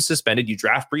Williams, who's suspended. You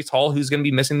draft Breece Hall, who's going to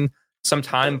be missing some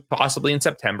time, possibly in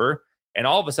September. And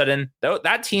all of a sudden,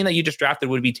 that team that you just drafted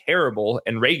would be terrible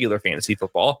in regular fantasy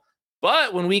football.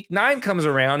 But when week 9 comes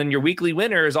around and your weekly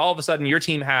winners, all of a sudden your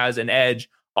team has an edge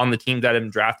on the team that I'm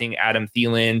drafting Adam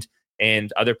Thielen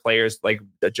and other players like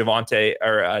Javonte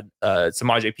or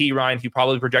Samaje Perine, who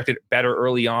probably projected better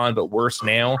early on, but worse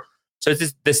now. So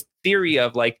it's this theory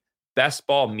of like best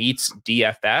ball meets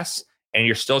DFS, and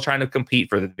you're still trying to compete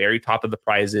for the very top of the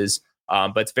prizes.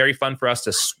 But it's very fun for us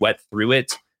to sweat through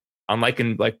it. Unlike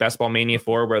in like Best Ball Mania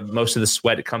 4, where most of the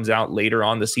sweat comes out later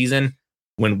on the season,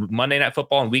 when Monday Night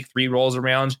Football and week 3 rolls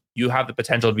around, you have the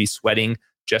potential to be sweating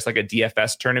just like a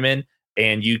DFS tournament.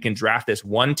 And you can draft this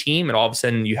one team, and all of a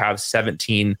sudden you have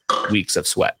 17 weeks of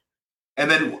sweat. And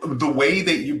then the way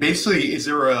that you basically, is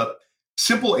there a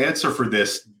simple answer for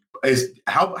this? Is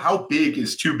how big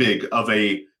is too big of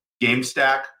a game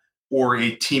stack or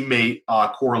a teammate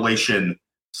correlation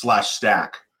 /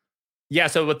 stack? Yeah.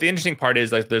 So what the interesting part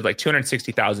is, like, there's like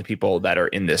 260,000 people that are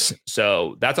in this.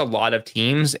 So that's a lot of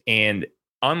teams. And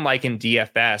unlike in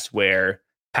DFS, where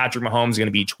Patrick Mahomes is going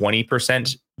to be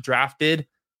 20% drafted,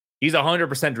 he's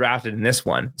 100% drafted in this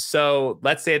one. So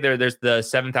let's say there's the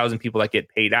 7,000 people that get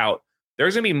paid out.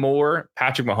 There's going to be more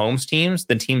Patrick Mahomes teams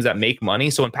than teams that make money.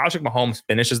 So when Patrick Mahomes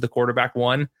finishes the quarterback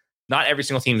one, not every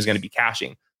single team is going to be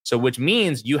cashing. So which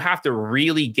means you have to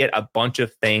really get a bunch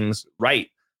of things right,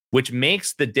 which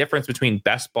makes the difference between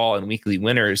best ball and weekly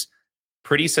winners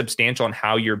pretty substantial on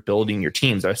how you're building your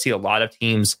teams. I see a lot of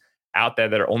teams out there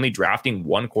that are only drafting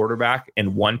one quarterback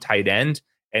and one tight end,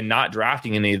 and not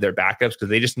drafting any of their backups because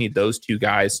they just need those two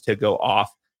guys to go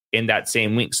off in that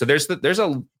same week. So there's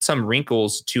some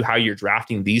wrinkles to how you're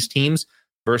drafting these teams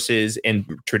versus in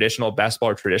traditional best ball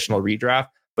or traditional redraft.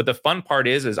 But the fun part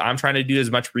is I'm trying to do as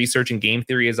much research and game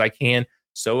theory as I can.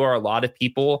 So are a lot of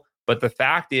people. But the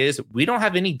fact is, we don't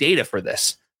have any data for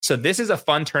this. So this is a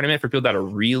fun tournament for people that are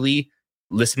really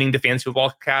listening to Fantasy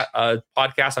Football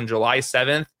podcast on July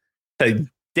 7th to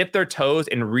dip their toes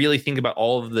and really think about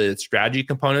all of the strategy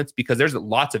components, because there's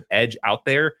lots of edge out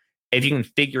there if you can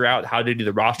figure out how to do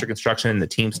the roster construction and the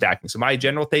team stacking. So my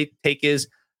general take is,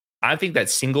 I think that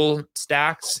single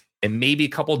stacks and maybe a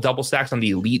couple double stacks on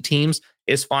the elite teams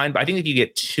is fine. But I think if you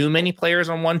get too many players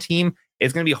on one team,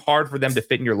 it's going to be hard for them to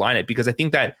fit in your lineup, because I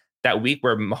think that week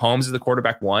where Mahomes is the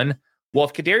quarterback one, well,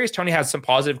 if Kadarius Toney has some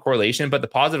positive correlation, but the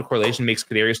positive correlation makes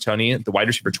Kadarius Toney the wide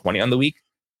receiver 20 on the week,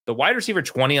 the wide receiver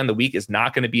 20 on the week is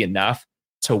not going to be enough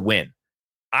to win.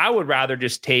 I would rather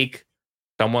just take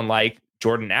someone like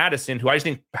Jordan Addison, who I just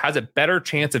think has a better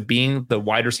chance of being the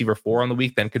wide receiver 4 on the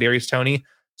week than Kadarius Toney.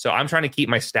 So I'm trying to keep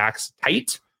my stacks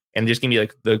tight and just give me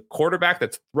like the quarterback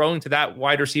that's throwing to that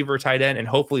wide receiver tight end, and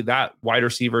hopefully that wide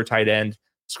receiver tight end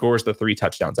scores the 3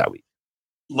 touchdowns that week.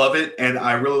 Love it. And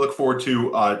I really look forward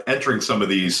to entering some of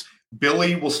these.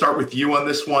 Billy, we'll start with you on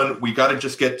this one. We got to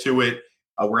just get to it.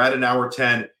 We're at an hour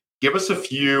 10. Give us a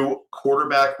few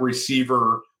quarterback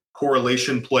receiver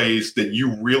correlation plays that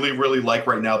you really, really like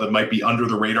right now that might be under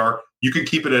the radar. You can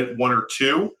keep it at 1 or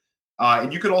 2.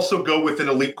 And you could also go with an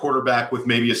elite quarterback with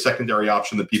maybe a secondary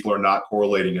option that people are not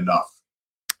correlating enough.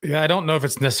 Yeah, I don't know if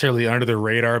it's necessarily under the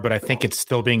radar, but I think it's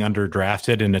still being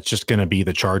underdrafted, and it's just going to be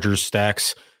the Chargers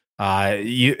stacks.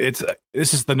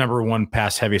 This is the number one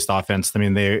pass heaviest offense. I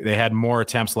mean, they had more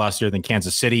attempts last year than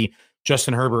Kansas City.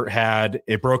 Justin Herbert had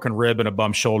a broken rib and a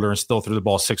bum shoulder and still threw the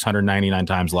ball 699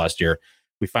 times last year.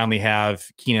 We finally have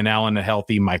Keenan Allen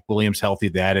healthy, Mike Williams healthy.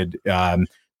 They added,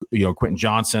 Quentin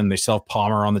Johnson. They still have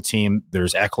Palmer on the team.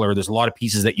 There's Eckler. There's a lot of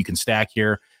pieces that you can stack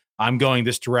here. I'm going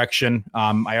this direction.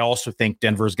 I also think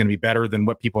Denver is going to be better than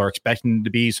what people are expecting to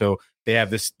be. So they have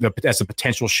this as a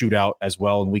potential shootout as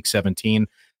well in week 17.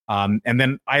 And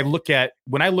then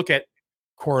when I look at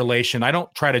correlation, I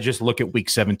don't try to just look at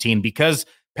week 17 because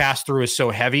pass through is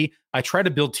so heavy. I try to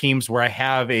build teams where I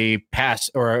have a pass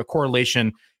or a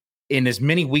correlation in as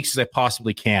many weeks as I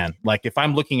possibly can. Like if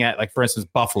I'm looking at, like, for instance,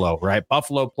 Buffalo, right?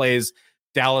 Buffalo plays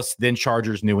Dallas, then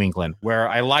Chargers, New England, where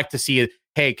I like to see it.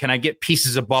 Hey, can I get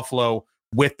pieces of Buffalo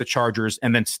with the Chargers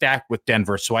and then stack with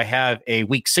Denver? So I have a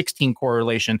week 16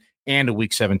 correlation and a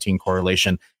week 17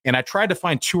 correlation. And I tried to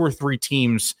find 2 or 3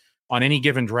 teams on any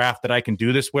given draft that I can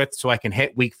do this with. So I can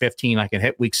hit week 15, I can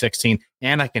hit week 16,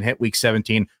 and I can hit week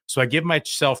 17. So I give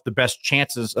myself the best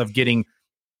chances of getting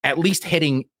at least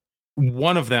hitting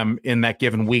one of them in that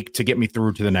given week to get me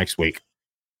through to the next week.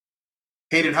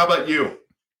 Hayden, how about you?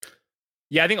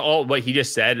 Yeah, I think all what he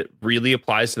just said really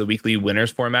applies to the weekly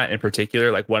winners format in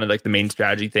particular. Like one of the main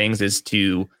strategy things is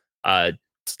to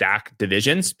stack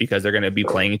divisions because they're going to be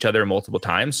playing each other multiple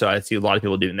times. So I see a lot of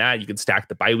people doing that. You can stack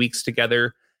the bye weeks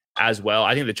together as well.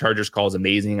 I think the Chargers call is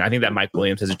amazing. I think that Mike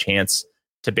Williams has a chance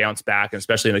to bounce back, and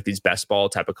especially in like these best ball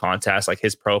type of contests, like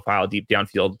his profile deep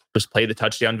downfield, just play the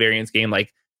touchdown variance game.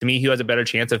 Like to me, he has a better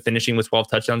chance of finishing with 12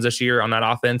 touchdowns this year on that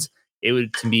offense. It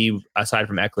would, to me, aside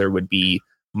from Eckler, would be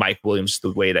Mike Williams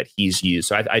the way that he's used.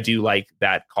 So I do like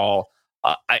that call.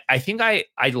 I think I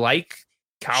like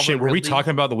Calvin. Shit, were Ridley. We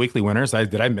talking about the weekly winners?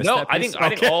 Did I miss no, that? I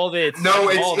think all of it. No,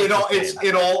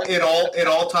 it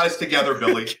all ties together,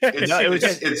 Billy. You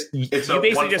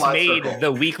basically just made circle.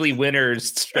 The weekly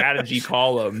winners strategy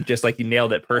column, just like you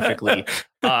nailed it perfectly.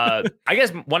 I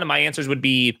guess one of my answers would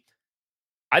be,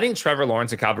 I think Trevor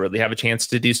Lawrence and Calvin Ridley have a chance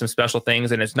to do some special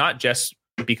things, and it's not just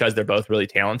because they're both really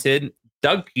talented.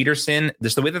 Doug Peterson,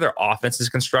 just the way that their offense is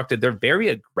constructed, they're very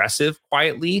aggressive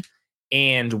quietly,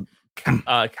 and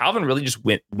Calvin really just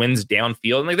wins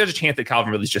downfield. And like, there's a chance that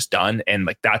Calvin Ridley's just done, and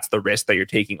like that's the risk that you're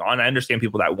taking on. I understand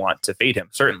people that want to fade him,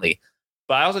 certainly,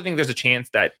 but I also think there's a chance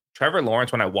that Trevor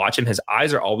Lawrence, when I watch him, his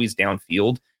eyes are always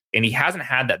downfield, and he hasn't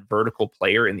had that vertical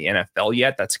player in the NFL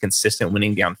yet that's consistent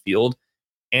winning downfield.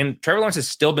 And Trevor Lawrence has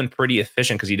still been pretty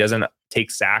efficient because he doesn't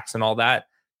take sacks and all that.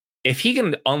 If he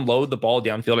can unload the ball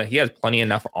downfield and he has plenty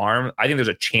enough arm, I think there's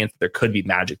a chance that there could be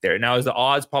magic there. Now, is the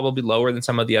odds probably lower than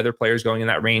some of the other players going in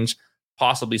that range?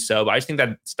 Possibly so. But I just think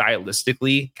that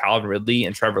stylistically, Calvin Ridley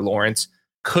and Trevor Lawrence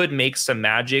could make some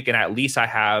magic. And at least I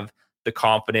have the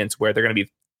confidence where they're going to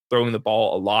be throwing the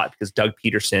ball a lot because Doug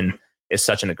Peterson is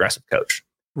such an aggressive coach.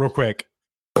 Real quick,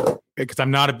 because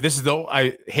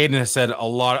Hayden has said a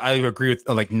lot. I agree with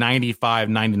like 95,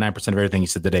 99% of everything he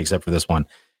said today, except for this one.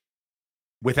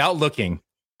 Without looking,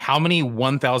 How many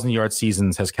 1,000-yard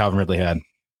seasons has Calvin Ridley had?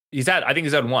 I think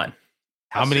he's had one.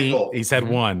 How many? He's had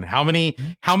one. How many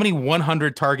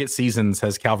 100 target seasons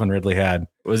has Calvin Ridley had?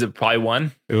 Was it probably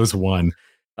one? It was one.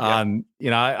 Yeah.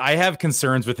 I have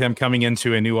concerns with him coming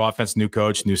into a new offense, new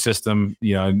coach, new system,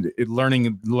 learning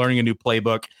a new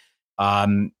playbook.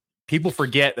 People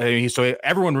forget, so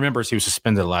everyone remembers he was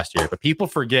suspended last year, but people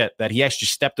forget that he actually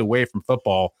stepped away from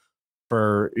football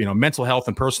for, mental health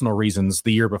and personal reasons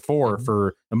the year before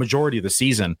for the majority of the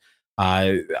season.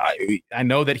 I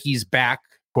know that he's back,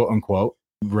 quote unquote,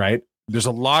 right? There's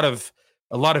a lot of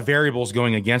variables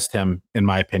going against him, in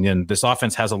my opinion. This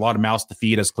offense has a lot of mouths to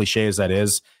feed, as cliche as that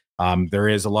is. There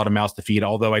is a lot of mouths to feed,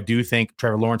 although I do think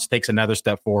Trevor Lawrence takes another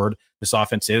step forward. This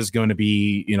offense is going to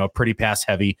be, pretty pass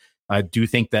heavy. I do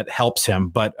think that helps him,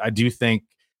 but I do think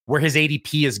where his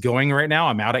ADP is going right now,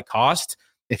 I'm out at cost.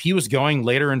 If he was going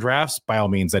later in drafts, by all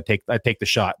means, I'd take the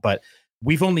shot. But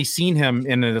we've only seen him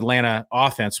in an Atlanta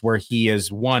offense where he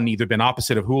has either been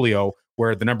opposite of Julio,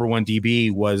 where the number one DB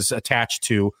was attached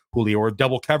to Julio, or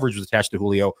double coverage was attached to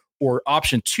Julio, or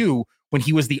option two, when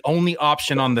he was the only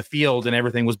option on the field and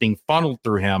everything was being funneled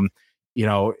through him,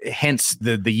 hence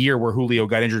the year where Julio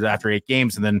got injured after 8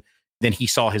 games. And then he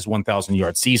saw his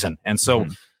 1,000-yard season. And so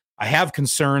I have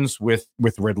concerns with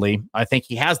Ridley. I think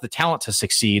he has the talent to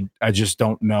succeed. I just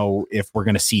don't know if we're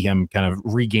going to see him kind of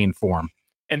regain form.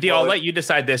 And Theo, I'll let you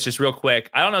decide this just real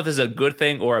quick. I don't know if this is a good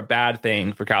thing or a bad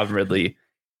thing for Calvin Ridley.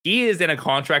 He is in a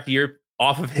contract year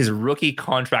off of his rookie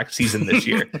contract season this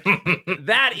year.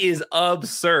 That is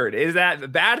absurd. Is that a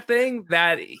bad thing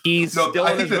that he's still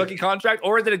in his rookie contract?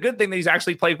 Or is it a good thing that he's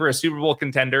actually played for a Super Bowl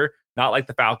contender, not like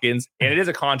the Falcons? And it is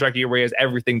a contract year where he has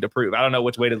everything to prove. I don't know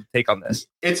which way to take on this.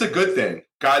 It's a good thing.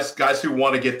 Guys who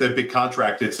want to get the big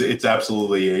contract, it's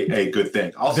absolutely a good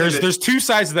thing. There's two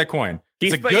sides of that coin.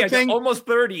 It's a good thing. Almost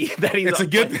 30. It's a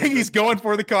good thing he's going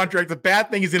for the contract. The bad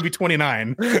thing he's going to be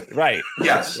 29. Right.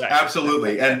 Yes, right.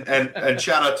 Absolutely. And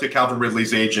shout out to Calvin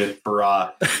Ridley's agent for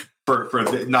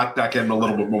not getting a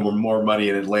little bit more money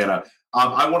in Atlanta.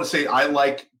 I want to say I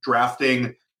like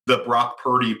drafting the Brock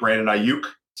Purdy, Brandon Ayuk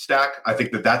stack. I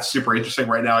think that's super interesting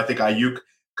right now. I think Ayuk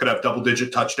could have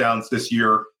double-digit touchdowns this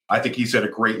year. I think he's at a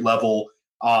great level.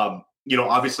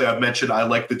 Obviously I've mentioned I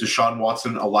like the Deshaun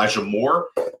Watson, Elijah Moore.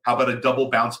 How about a double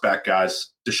bounce back, guys?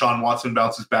 Deshaun Watson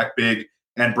bounces back big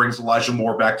and brings Elijah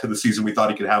Moore back to the season we thought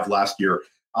he could have last year.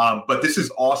 But this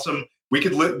is awesome. We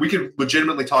could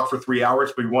legitimately talk for 3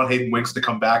 hours, but we want Hayden Winks to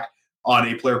come back on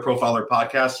a Player Profiler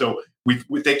podcast. So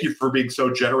we thank you for being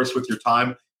so generous with your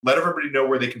time. Let everybody know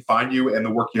where they can find you and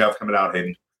the work you have coming out,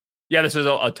 Hayden. Yeah, this is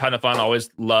a ton of fun. Always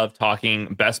love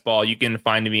talking best ball. You can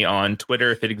find me on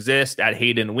Twitter, if it exists, at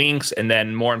Hayden Winks. And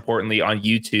then more importantly, on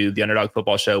YouTube, the Underdog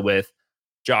Football Show with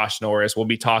Josh Norris. We'll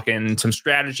be talking some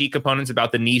strategy components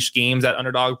about the niche games that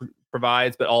Underdog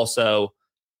provides, but also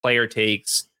player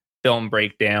takes, film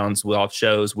breakdowns. We'll have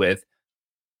shows with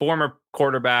former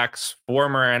quarterbacks,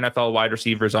 former NFL wide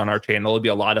receivers on our channel. It'll be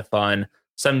a lot of fun.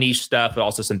 Some niche stuff, but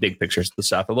also some big picture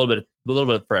stuff. A little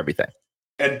bit for everything.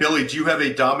 And Billy, do you have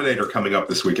a Dominator coming up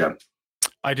this weekend?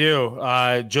 I do.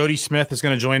 Jody Smith is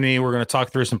going to join me. We're going to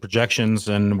talk through some projections,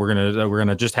 and we're going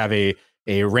to just have a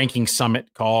ranking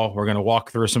summit call. We're going to walk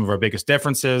through some of our biggest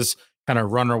differences, kind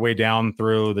of run our way down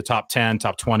through the top 10,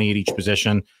 top 20 at each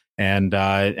position, and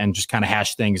just kind of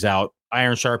hash things out.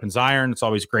 Iron sharpens iron. It's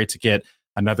always great to get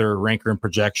another ranker and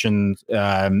projection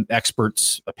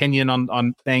expert's opinion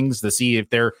on things, to see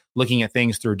if they're looking at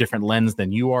things through a different lens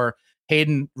than you are.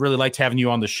 Hayden, really liked having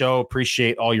you on the show.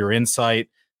 Appreciate all your insight.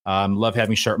 Love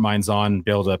having sharp minds on,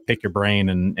 be able to pick your brain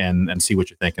and see what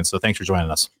you're thinking. So thanks for joining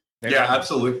us. Yeah,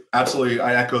 absolutely. Absolutely.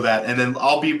 I echo that. And then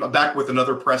I'll be back with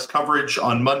another press coverage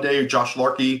on Monday. Josh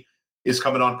Larkey is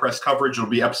coming on press coverage. It'll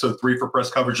be episode 3 for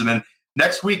press coverage. And then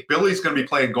next week, Billy's going to be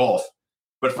playing golf.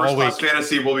 But First Class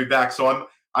Fantasy will be back. So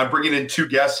I'm bringing in 2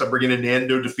 guests. I'm bringing in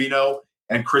Nando DeFino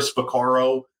and Chris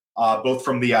Vaccaro, both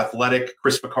from The Athletic.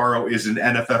 Chris Vaccaro is an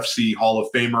NFFC Hall of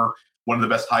Famer, one of the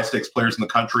best high-stakes players in the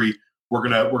country. We're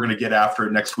gonna get after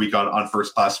it next week on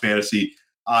First Class Fantasy.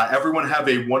 Everyone have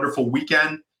a wonderful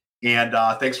weekend, and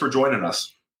thanks for joining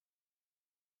us.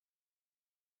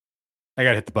 I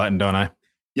gotta hit the button, don't I?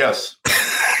 Yes.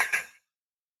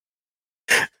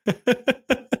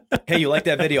 Hey, you like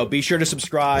that video? Be sure to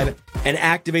subscribe and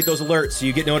activate those alerts so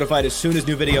you get notified as soon as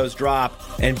new videos drop.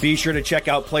 And be sure to check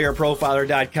out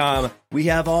playerprofiler.com. We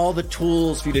have all the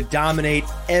tools for you to dominate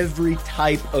every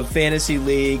type of fantasy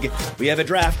league. We have a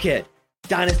draft kit,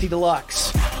 Dynasty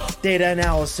Deluxe, data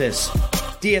analysis,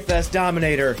 DFS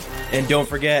Dominator, and don't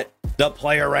forget the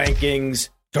player rankings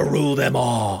to rule them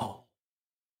all.